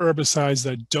a lot of herbicides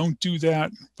that don't do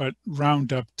that, but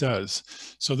Roundup does.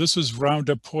 So this was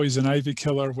Roundup poison ivy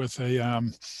killer with a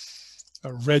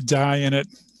red dye in it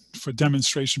for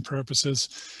demonstration purposes.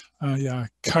 Yeah,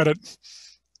 cut it,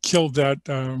 killed that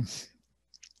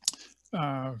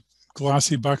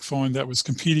glossy buckthorn that was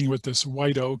competing with this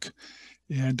white oak,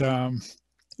 and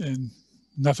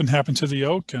nothing happened to the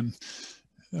oak. And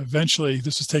eventually,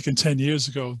 this was taken 10 years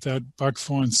ago, that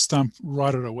buckthorn stump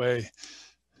rotted away.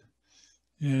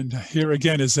 And here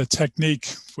again is a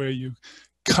technique where you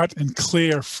cut and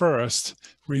clear first,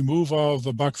 remove all of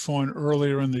the buckthorn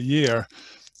earlier in the year,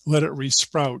 let it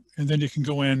resprout, and then you can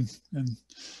go in and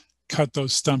cut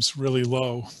those stumps really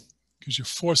low because you're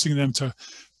forcing them to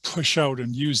push out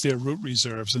and use their root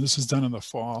reserves. And this is done in the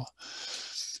fall.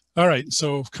 All right,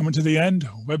 so coming to the end,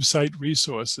 website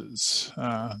resources.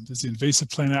 There's the Invasive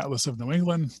Plant Atlas of New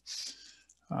England.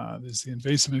 There's the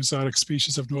Invasive and Exotic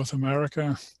Species of North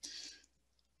America.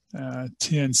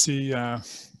 TNC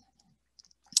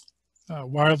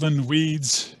Wildland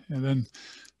Weeds, and then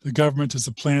The government is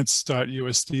the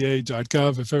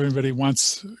plants.usda.gov. If everybody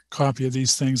wants a copy of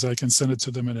these things, I can send it to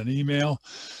them in an email.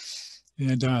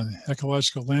 And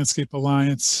Ecological Landscape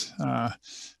Alliance,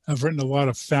 I've written a lot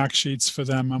of fact sheets for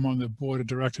them. I'm on the board of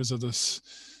directors of this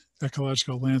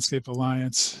Ecological Landscape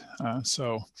Alliance. I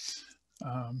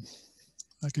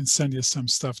can send you some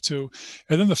stuff too.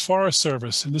 And then the Forest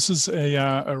Service, and this is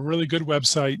a really good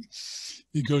website.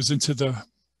 It goes into the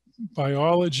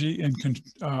biology and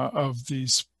of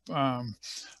these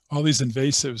all these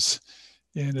invasives,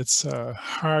 and it's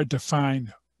hard to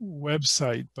find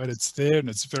website, but it's there and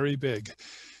it's very big.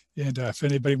 And if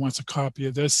anybody wants a copy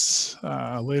of this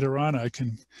later on, I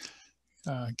can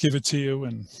give it to you,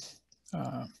 and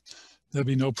there'll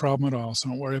be no problem at all, so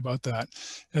don't worry about that.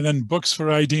 And then books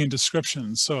for ID and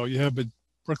descriptions. So you have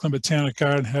Brooklyn Botanic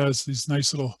Garden has these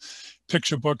nice little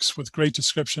picture books with great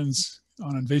descriptions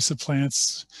on invasive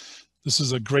plants. This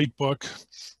is a great book,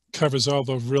 covers all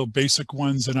the real basic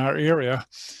ones in our area.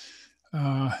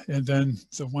 And then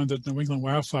the one that New England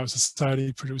Wildflower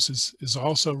Society produces is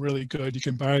also really good. You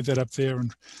can buy that up there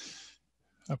and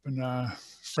up in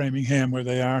Framingham where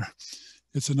they are.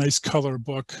 It's a nice color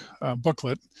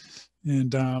booklet,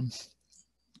 and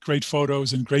great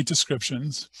photos and great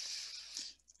descriptions.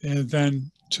 And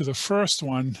then to the first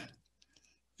one,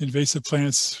 Invasive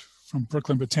Plants from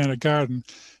Brooklyn Botanic Garden,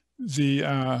 the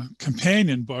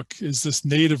companion book is this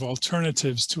Native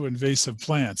Alternatives to Invasive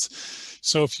Plants.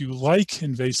 So if you like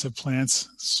invasive plants,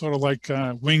 sort of like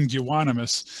winged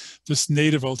euonymus, this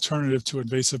native alternative to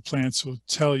invasive plants will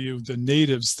tell you the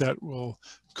natives that will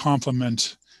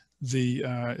complement the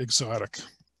exotic.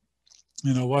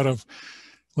 And a lot of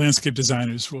landscape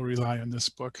designers will rely on this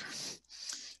book.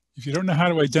 If you don't know how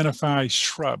to identify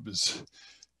shrubs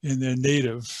in their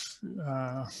native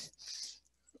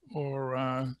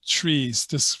or trees,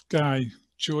 this guy,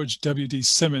 George W.D.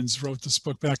 Simmons, wrote this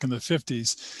book back in the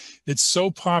 50s. It's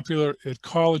so popular at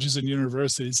colleges and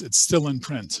universities, it's still in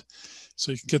print.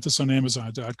 So you can get this on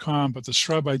Amazon.com, but the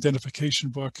shrub identification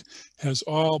book has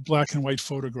all black and white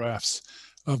photographs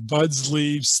of buds,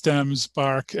 leaves, stems,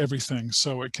 bark, everything.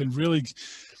 So it can really,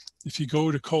 if you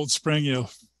go to Cold Spring,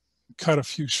 you'll cut a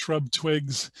few shrub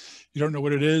twigs, you don't know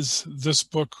what it is, this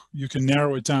book, you can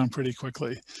narrow it down pretty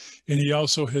quickly. And he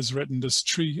also has written this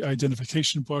tree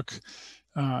identification book.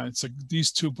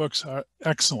 These two books are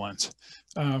excellent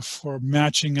for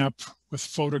matching up with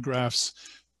photographs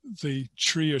the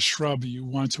tree or shrub you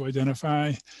want to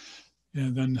identify.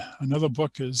 And then another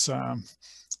book is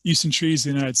Eastern Trees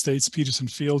in the United States, Peterson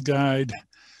Field Guide.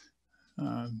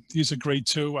 These are great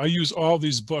too. I use all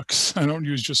these books. I don't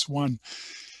use just one.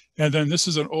 And then this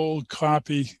is an old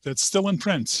copy that's still in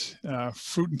print,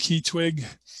 Fruit and Key Twig,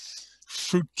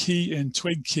 Fruit Key and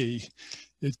Twig Key.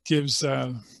 It gives,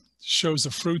 shows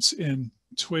the fruits and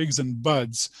twigs and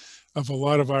buds of a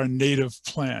lot of our native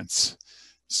plants.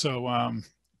 So a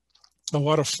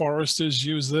lot of foresters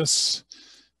use this.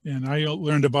 And I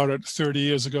learned about it 30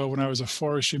 years ago when I was a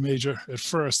forestry major at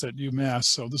first at UMass.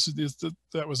 So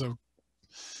that was a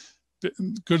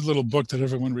good little book that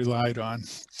everyone relied on.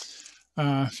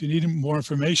 If you need more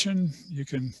information, you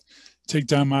can take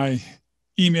down my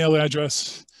email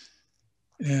address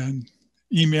and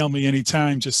email me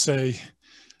anytime. Just say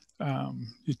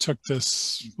you took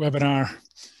this webinar,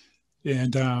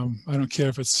 and I don't care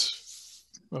if it's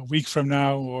a week from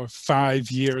now or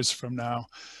 5 years from now.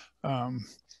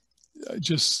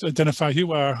 Just identify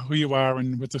who you are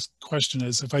and what the question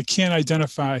is. If I can't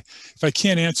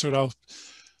answer it,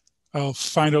 I'll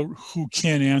find out who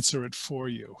can answer it for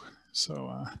you. So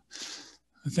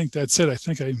I think that's it. I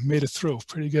think I made it through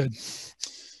pretty good.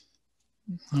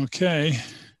 Okay.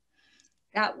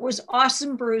 That was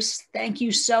awesome, Bruce. Thank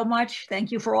you so much.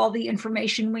 Thank you for all the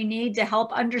information we need to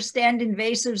help understand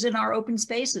invasives in our open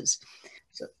spaces.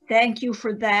 So thank you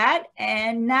for that.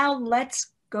 And now let's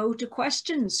go to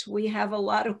questions. We have a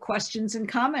lot of questions and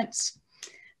comments.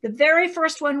 The very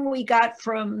first one we got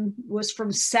was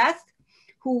from Seth,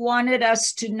 who wanted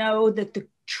us to know that the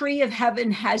tree of heaven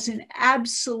has an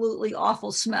absolutely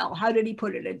awful smell. How did he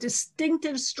put it? A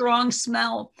distinctive, strong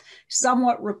smell,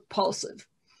 somewhat repulsive.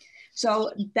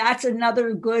 So that's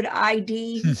another good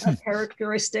ID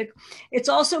characteristic. It's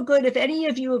also good if any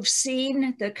of you have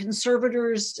seen the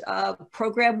Conservators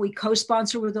program we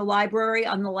co-sponsor with the library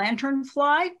on the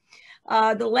lanternfly.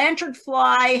 The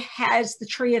lanternfly has the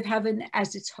tree of heaven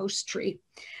as its host tree.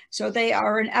 So they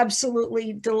are an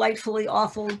absolutely delightfully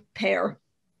awful pair.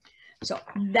 So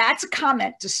that's a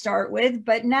comment to start with,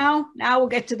 but now we'll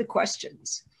get to the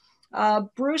questions.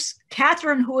 Bruce,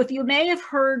 Catherine, who, if you may have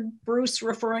heard Bruce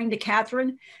referring to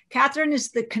Catherine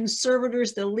is the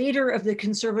Conservators, the leader of the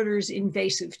Conservators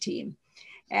invasive team.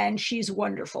 and she's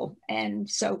wonderful. And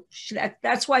so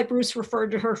that's why Bruce referred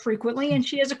to her frequently, and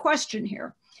she has a question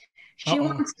here. She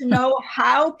wants to know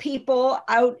how people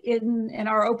out in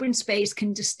our open space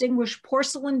can distinguish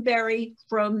porcelain berry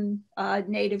from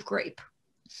native grape.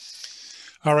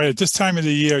 All right, at this time of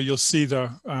the year, you'll see the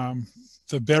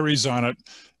berries on it,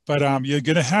 but you're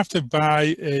going to have to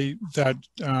buy that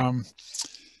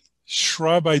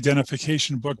shrub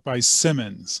identification book by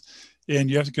Simmons, and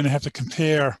you're going to have to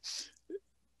compare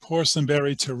porcelain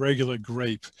berry to regular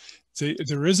grape.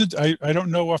 There isn't, I don't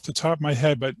know off the top of my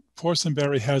head, but porcelain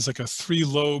berry has like a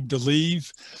 3-lobed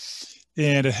leaf,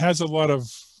 and it has a lot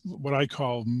of what I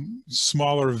call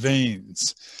smaller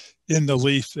veins in the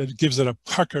leaf that gives it a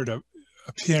puckered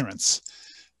appearance.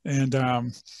 And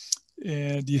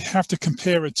you have to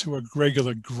compare it to a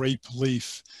regular grape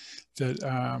leaf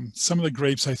that some of the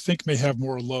grapes I think may have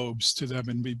more lobes to them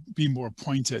and be more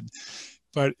pointed,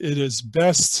 but it is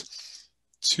best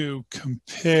to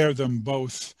compare them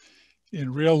both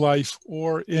in real life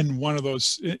or in one of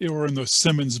those, or in the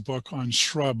Simmons book on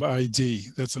shrub ID.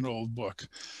 That's an old book.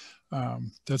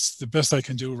 That's the best I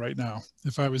can do right now.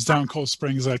 If I was down Cold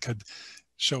Springs, I could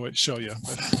show you.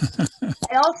 But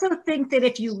I also think that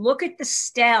if you look at the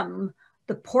stem,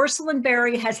 the porcelain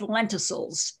berry has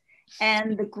lenticels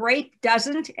and the grape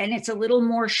doesn't, and it's a little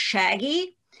more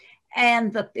shaggy.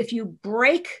 And if you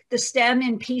break the stem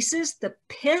in pieces, the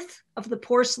pith of the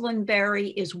porcelain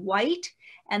berry is white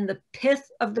and the pith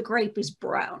of the grape is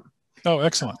brown. Oh,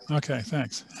 excellent. Okay,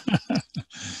 thanks.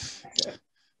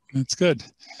 That's good.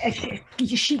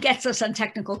 She gets us on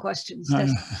technical questions.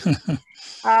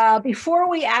 Before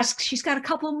we ask, she's got a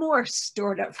couple more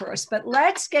stored up for us, but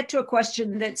let's get to a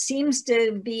question that seems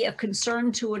to be of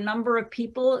concern to a number of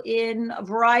people in a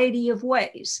variety of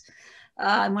ways.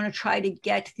 I'm going to try to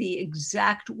get the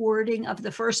exact wording of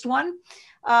the first one.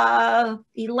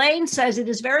 Elaine says, it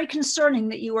is very concerning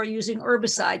that you are using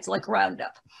herbicides like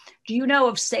Roundup. Do you know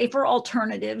of safer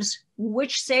alternatives?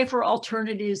 Which safer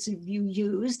alternatives have you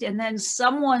used? And then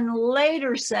someone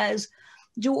later says,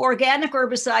 do organic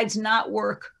herbicides not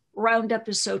work? Roundup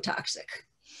is so toxic.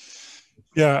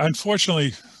 Yeah,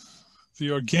 unfortunately,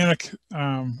 the organic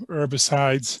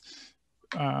herbicides,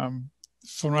 from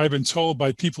what I've been told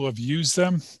by people who have used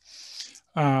them,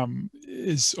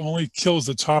 is only kills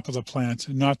the top of the plant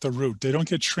and not the root. They don't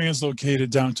get translocated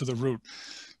down to the root.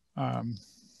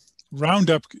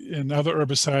 Roundup and other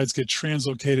herbicides get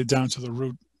translocated down to the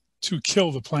root to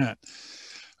kill the plant.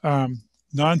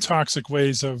 Non-toxic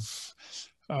ways of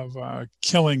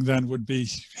killing then would be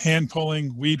hand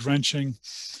pulling, weed wrenching,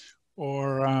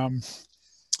 or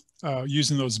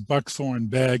using those buckthorn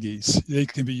baggies. They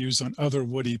can be used on other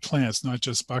woody plants, not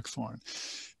just buckthorn.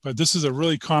 But this is a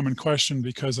really common question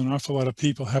because an awful lot of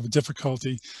people have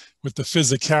difficulty with the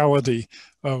physicality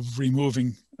of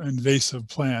removing invasive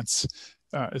plants.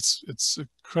 It's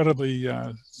incredibly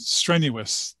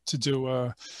strenuous to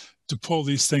do to pull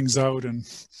these things out, and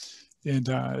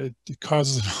it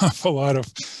causes an awful lot of.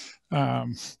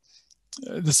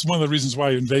 This is one of the reasons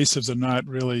why invasives are not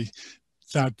really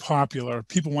that popular.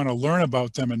 People want to learn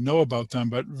about them and know about them,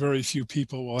 but very few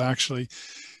people will actually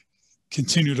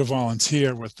continue to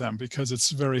volunteer with them because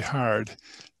it's very hard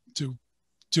to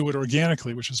do it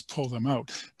organically, which is pull them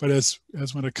out. But as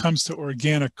when it comes to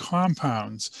organic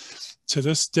compounds, to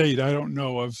this date, I don't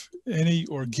know of any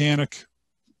organic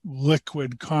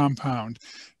liquid compound,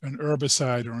 an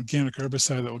herbicide or organic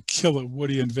herbicide that will kill a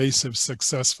woody invasive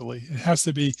successfully. It has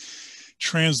to be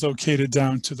translocated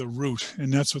down to the root,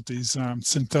 and that's what these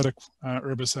synthetic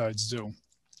herbicides do.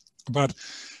 But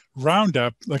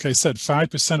Roundup, like I said,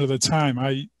 5% of the time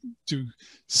I do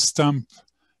stump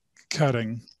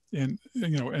cutting and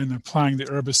applying the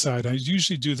herbicide. I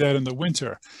usually do that in the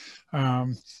winter.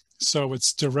 So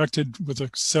it's directed with a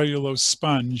cellulose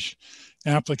sponge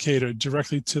applicator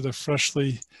directly to the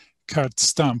freshly cut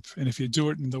stump. And if you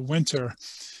do it in the winter,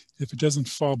 if it doesn't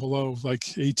fall below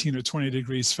like 18 or 20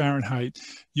 degrees Fahrenheit,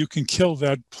 you can kill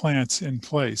that plant in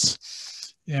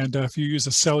place. And if you use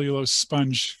a cellulose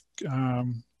sponge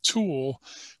tool,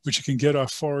 which you can get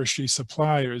off forestry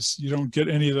suppliers, you don't get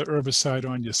any of the herbicide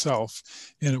on yourself,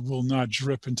 and it will not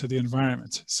drip into the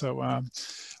environment. So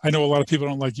I know a lot of people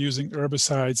don't like using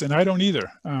herbicides, and I don't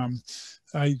either.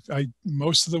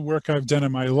 Most of the work I've done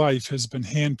in my life has been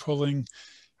hand pulling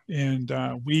and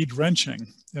weed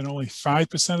wrenching, and only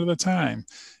 5% of the time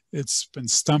it's been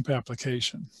stump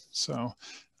application. So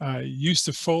I used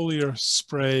to foliar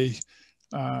spray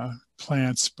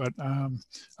plants, but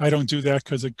I don't do that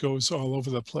because it goes all over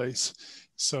the place.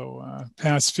 So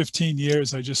past 15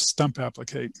 years, I just stump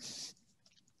applicate.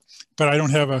 But I don't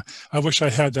have I wish I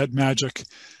had that magic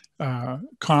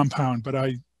compound, but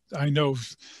I know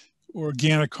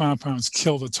organic compounds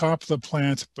kill the top of the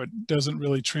plant, but doesn't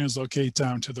really translocate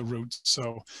down to the roots.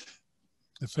 So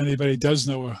if anybody does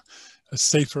know a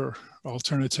safer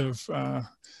alternative,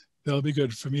 that'll be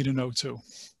good for me to know too.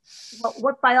 Well,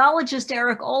 what biologist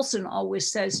Eric Olson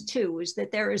always says too is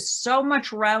that there is so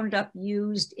much Roundup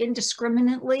used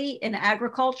indiscriminately in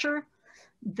agriculture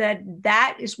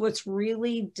that is what's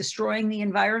really destroying the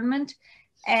environment.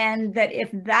 And that if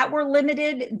that were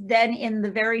limited, then in the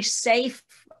very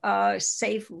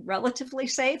relatively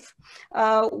safe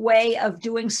way of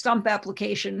doing stump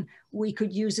application, we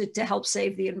could use it to help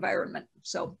save the environment.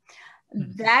 So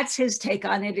that's his take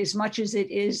on it, as much as it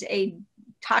is a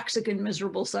toxic and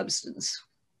miserable substance.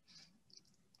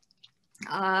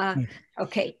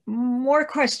 Okay, more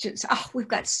questions. Oh, we've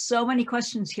got so many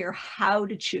questions here. How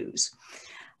to choose.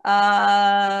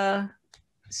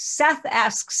 Seth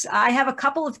asks, I have a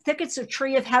couple of thickets of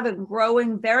tree of heaven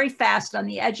growing very fast on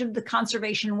the edge of the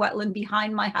conservation wetland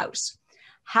behind my house.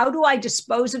 How do I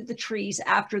dispose of the trees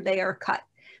after they are cut?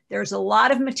 There's a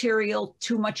lot of material,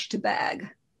 too much to bag.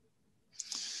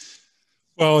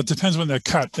 Well, it depends when they're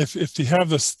cut. If you have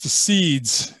the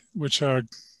seeds, which are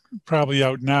probably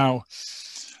out now,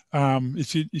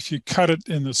 if you cut it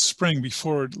in the spring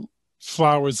before it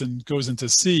flowers and goes into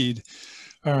seed,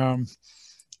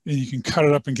 and you can cut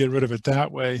it up and get rid of it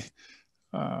that way.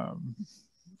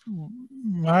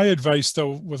 My advice,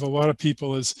 though, with a lot of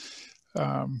people is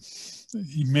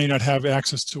you may not have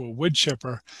access to a wood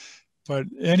chipper, but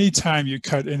anytime you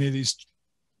cut any of these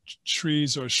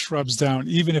trees or shrubs down,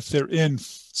 even if they're in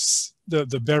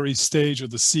the berry stage or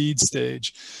the seed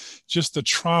stage, just the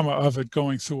trauma of it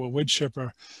going through a wood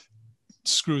chipper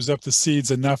screws up the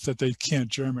seeds enough that they can't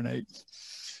germinate.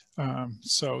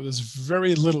 So there's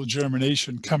very little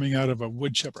germination coming out of a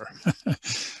wood chipper.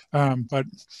 But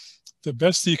the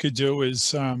best you could do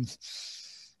is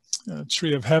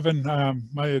tree of heaven.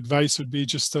 My advice would be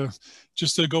just to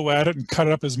go at it and cut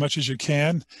it up as much as you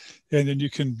can, and then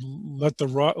you can let the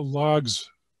logs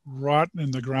rot in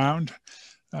the ground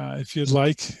if you'd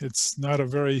like. It's not a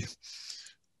very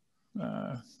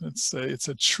it's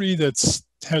a tree that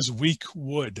has weak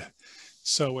wood,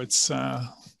 so it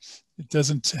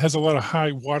has a lot of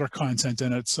high water content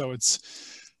in it, so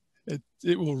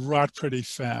it will rot pretty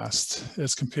fast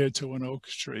as compared to an oak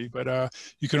tree. But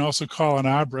you can also call an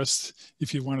arborist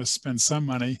if you want to spend some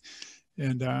money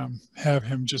and have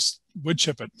him just wood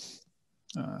chip it.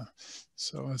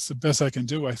 So that's the best I can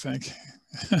do, I think.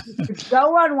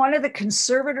 Go on one of the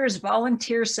conservators'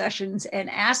 volunteer sessions and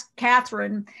ask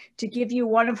Catherine to give you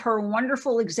one of her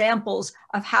wonderful examples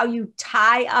of how you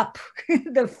tie up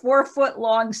the 4-foot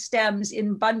long stems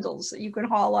in bundles that you can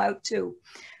haul out too.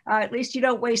 At least you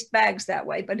don't waste bags that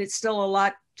way, but it's still a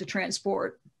lot to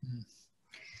transport.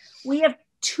 Mm-hmm. We have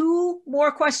 2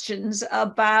 more questions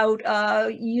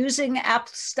about using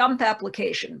stump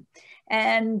application.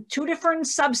 And 2 different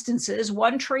substances,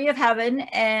 one tree of heaven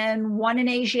and one an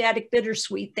Asiatic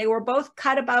bittersweet. They were both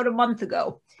cut about a month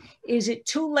ago. Is it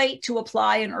too late to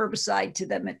apply an herbicide to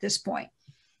them at this point?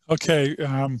 Okay,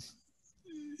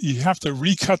 you have to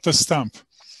recut the stump.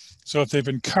 So if they've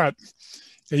been cut,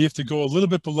 you have to go a little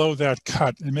bit below that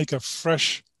cut and make a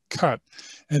fresh cut,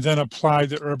 and then apply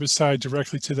the herbicide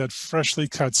directly to that freshly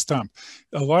cut stump.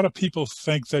 A lot of people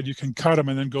think that you can cut them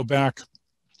and then go back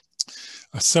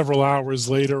several hours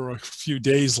later or a few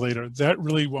days later. That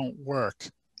really won't work.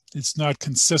 It's not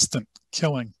consistent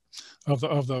killing of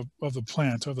the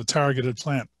plant or the targeted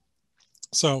plant.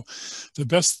 So the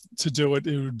best to do it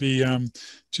would be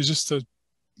to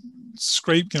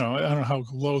scrape, I don't know how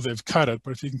low they've cut it,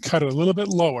 but if you can cut it a little bit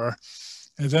lower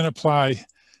and then apply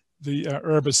the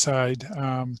herbicide,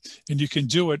 and you can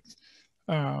do it,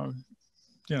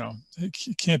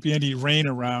 it can't be any rain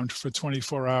around for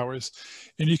 24 hours,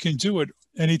 and you can do it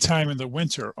anytime in the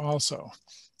winter also.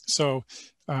 So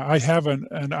I have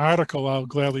an article I'll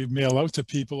gladly mail out to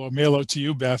people, or mail out to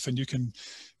you, Beth, and you can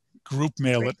group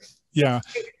mail it. Yeah,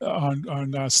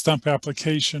 on stump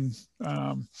application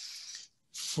during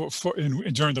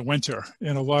the winter,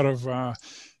 and a lot of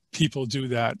people do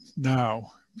that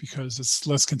now because it's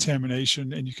less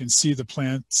contamination and you can see the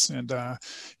plants, and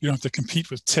you don't have to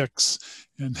compete with ticks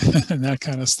and, and that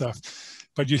kind of stuff.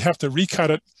 But you'd have to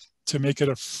recut it to make it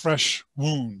a fresh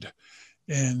wound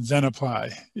and then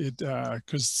apply it,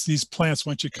 because these plants,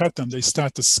 once you cut them, they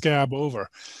start to scab over.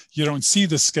 You don't see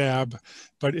the scab,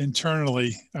 but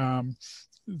internally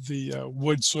the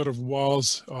wood sort of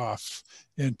walls off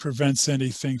and prevents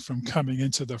anything from coming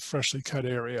into the freshly cut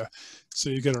area. So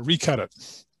you got to recut it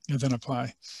and then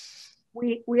apply.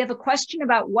 We have a question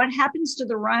about what happens to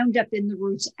the Roundup in the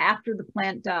roots after the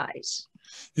plant dies.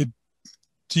 It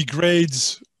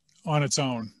degrades on its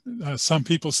own. Some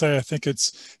people say, I think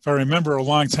it's, if I remember a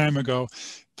long time ago,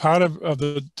 part of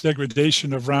the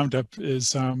degradation of Roundup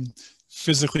is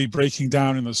physically breaking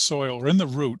down in the soil or in the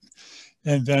root,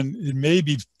 and then it may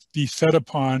be fed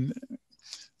upon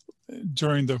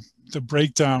during the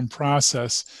breakdown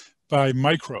process by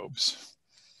microbes.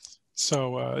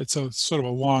 So it's a sort of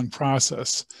a long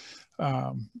process,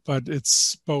 but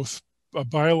it's both a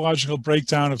biological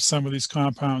breakdown of some of these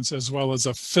compounds as well as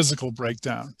a physical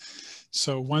breakdown.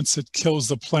 So once it kills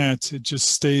the plant, it just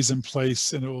stays in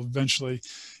place and it will eventually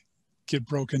get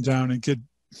broken down and get,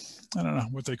 I don't know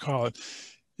what they call it.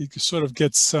 It sort of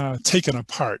gets taken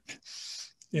apart.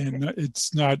 And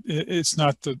it's not doesn't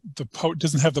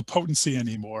have the potency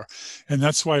anymore, and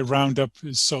that's why Roundup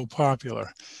is so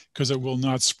popular, because it will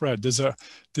not spread. There's a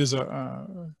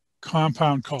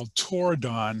compound called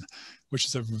Tordon, which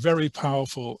is a very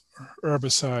powerful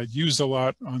herbicide used a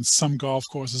lot on some golf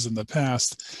courses in the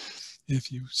past.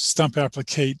 If you stump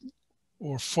applicate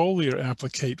or foliar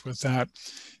applicate with that,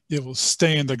 it will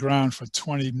stay in the ground for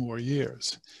 20 more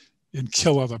years and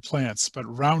kill other plants. But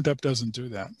Roundup doesn't do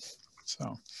that.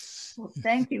 So, well,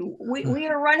 thank you. We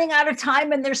are running out of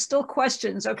time and there's still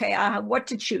questions. Okay, what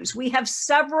to choose? We have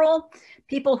several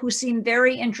people who seem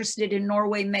very interested in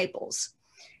Norway maples.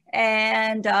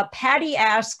 And Patty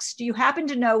asks, do you happen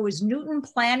to know, is Newton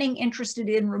planning interested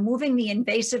in removing the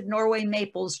invasive Norway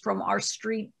maples from our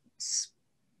streets?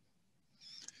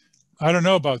 I don't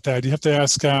know about that. You have to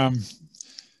ask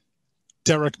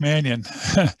Derek Mannion.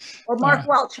 Or Mark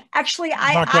Welch. Actually,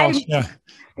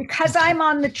 because I'm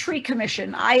on the tree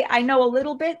commission, I know a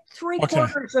little bit.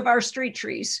 Three-quarters of our street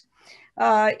trees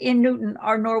in Newton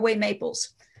are Norway maples.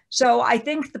 So I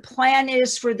think the plan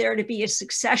is for there to be a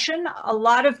succession. A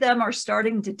lot of them are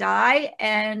starting to die.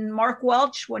 And Mark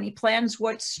Welch, when he plans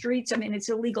what streets, I mean, it's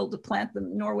illegal to plant the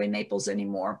Norway maples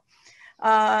anymore.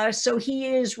 So he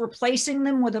is replacing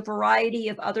them with a variety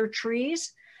of other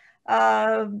trees.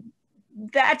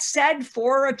 That said,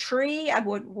 for a tree,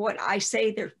 what I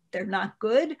say, they're not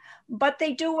good, but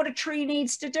they do what a tree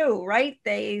needs to do, right?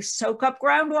 They soak up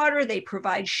groundwater, they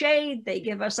provide shade, they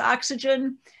give us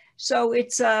oxygen. So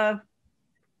it's a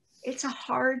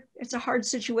hard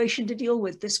situation to deal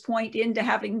with this point into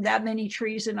having that many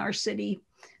trees in our city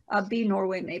be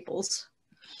Norway maples.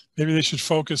 Maybe they should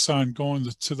focus on going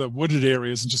to the wooded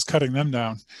areas and just cutting them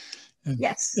down.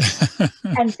 Yes.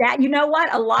 And that, you know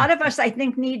what, a lot of us, I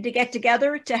think, need to get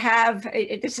together to have,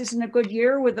 this isn't a good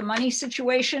year with the money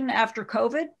situation after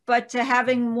COVID, but to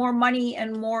having more money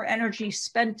and more energy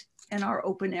spent in our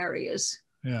open areas.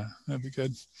 Yeah, that'd be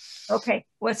good. Okay,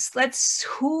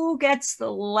 who gets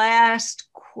the last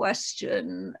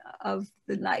question of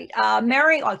the night?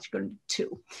 It's going to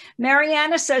two.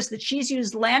 Mariana says that she's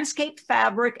used landscape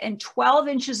fabric and 12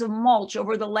 inches of mulch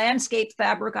over the landscape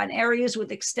fabric on areas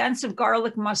with extensive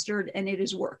garlic mustard, and it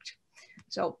has worked.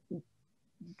 So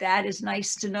that is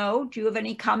nice to know. Do you have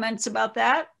any comments about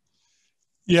that?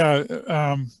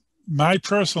 Yeah, my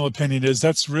personal opinion is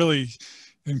that's really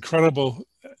incredible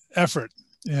effort.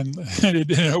 And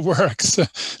it works.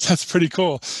 That's pretty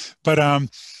cool. But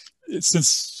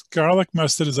since garlic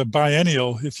mustard is a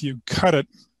biennial, if you cut it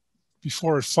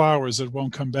before it flowers, it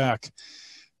won't come back.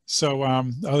 So I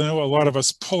know a lot of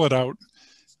us pull it out.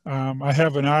 I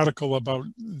have an article about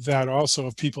that also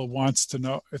if people wants to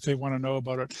know, if they want to know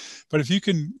about it. But if you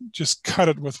can just cut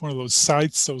it with one of those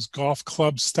scythes, those golf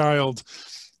club styled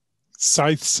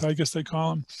scythes, I guess they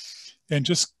call them, and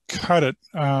just cut it.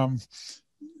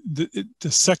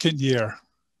 The second year,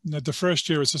 the first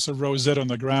year it's just a rosette on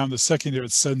the ground. The second year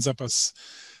it sends up a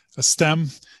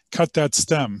stem. Cut that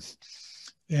stem,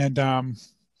 and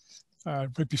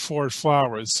right before it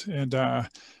flowers, and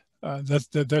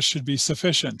that should be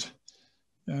sufficient.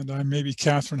 And maybe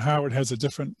Catherine Howard has a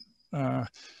different.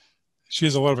 She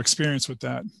has a lot of experience with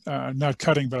that, not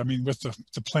cutting, but I mean with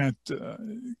the plant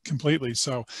completely.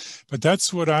 So, but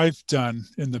that's what I've done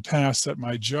in the past at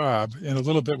my job, and a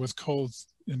little bit with Cold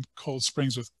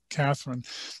Springs with Catherine,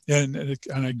 and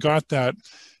I got that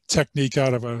technique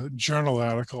out of a journal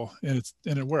article, and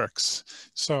it works.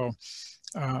 So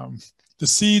the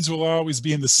seeds will always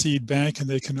be in the seed bank, and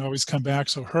they can always come back.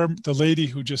 So the lady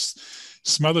who just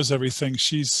smothers everything,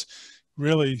 she's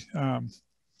really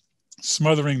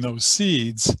smothering those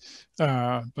seeds,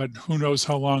 but who knows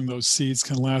how long those seeds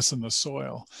can last in the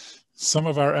soil. Some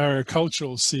of our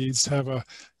agricultural seeds have a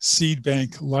seed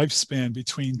bank lifespan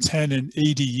between 10 and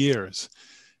 80 years.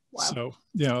 Wow. So,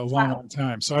 yeah, a long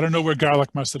time. So I don't know where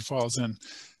garlic mustard falls in.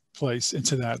 place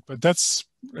into that. But that's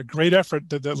a great effort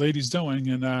that that lady's doing,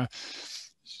 and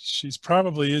she's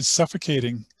probably is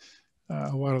suffocating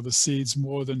a lot of the seeds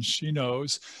more than she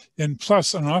knows. And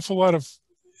plus, an awful lot of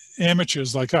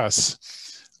amateurs like us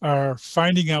are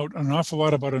finding out an awful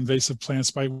lot about invasive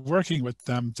plants by working with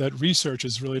them that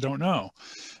researchers really don't know.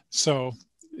 So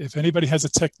if anybody has a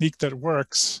technique that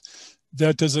works,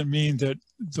 that doesn't mean that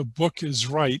the book is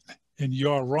right and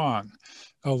you're wrong.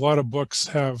 A lot of books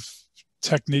have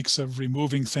techniques of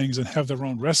removing things and have their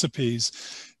own recipes.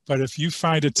 But if you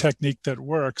find a technique that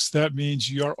works, that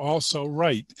means you're also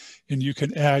right. And you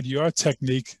can add your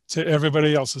technique to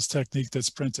everybody else's technique that's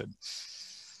printed.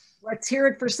 Let's hear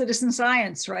it for citizen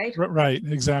science, right? Right,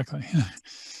 exactly.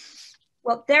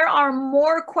 Well, there are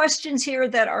more questions here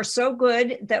that are so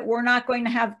good that we're not going to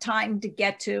have time to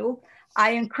get to.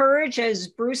 I encourage, as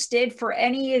Bruce did, for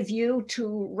any of you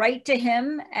to write to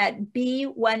him at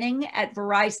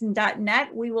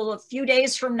bwenning@verizon.net. We will, a few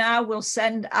days from now, we'll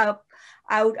send out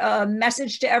a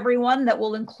message to everyone that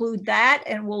will include that,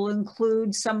 and will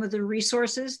include some of the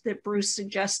resources that Bruce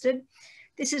suggested.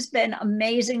 This has been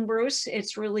amazing, Bruce.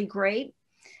 It's really great.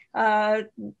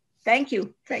 Thank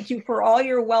you. Thank you for all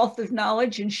your wealth of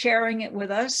knowledge and sharing it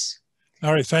with us.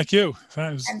 All right, thank you.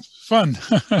 That was fun.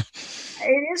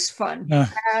 It is fun.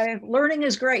 Learning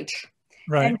is great.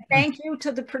 Right. And thank you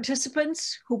to the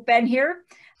participants who've been here.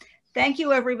 Thank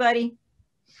you, everybody.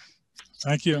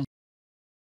 Thank you.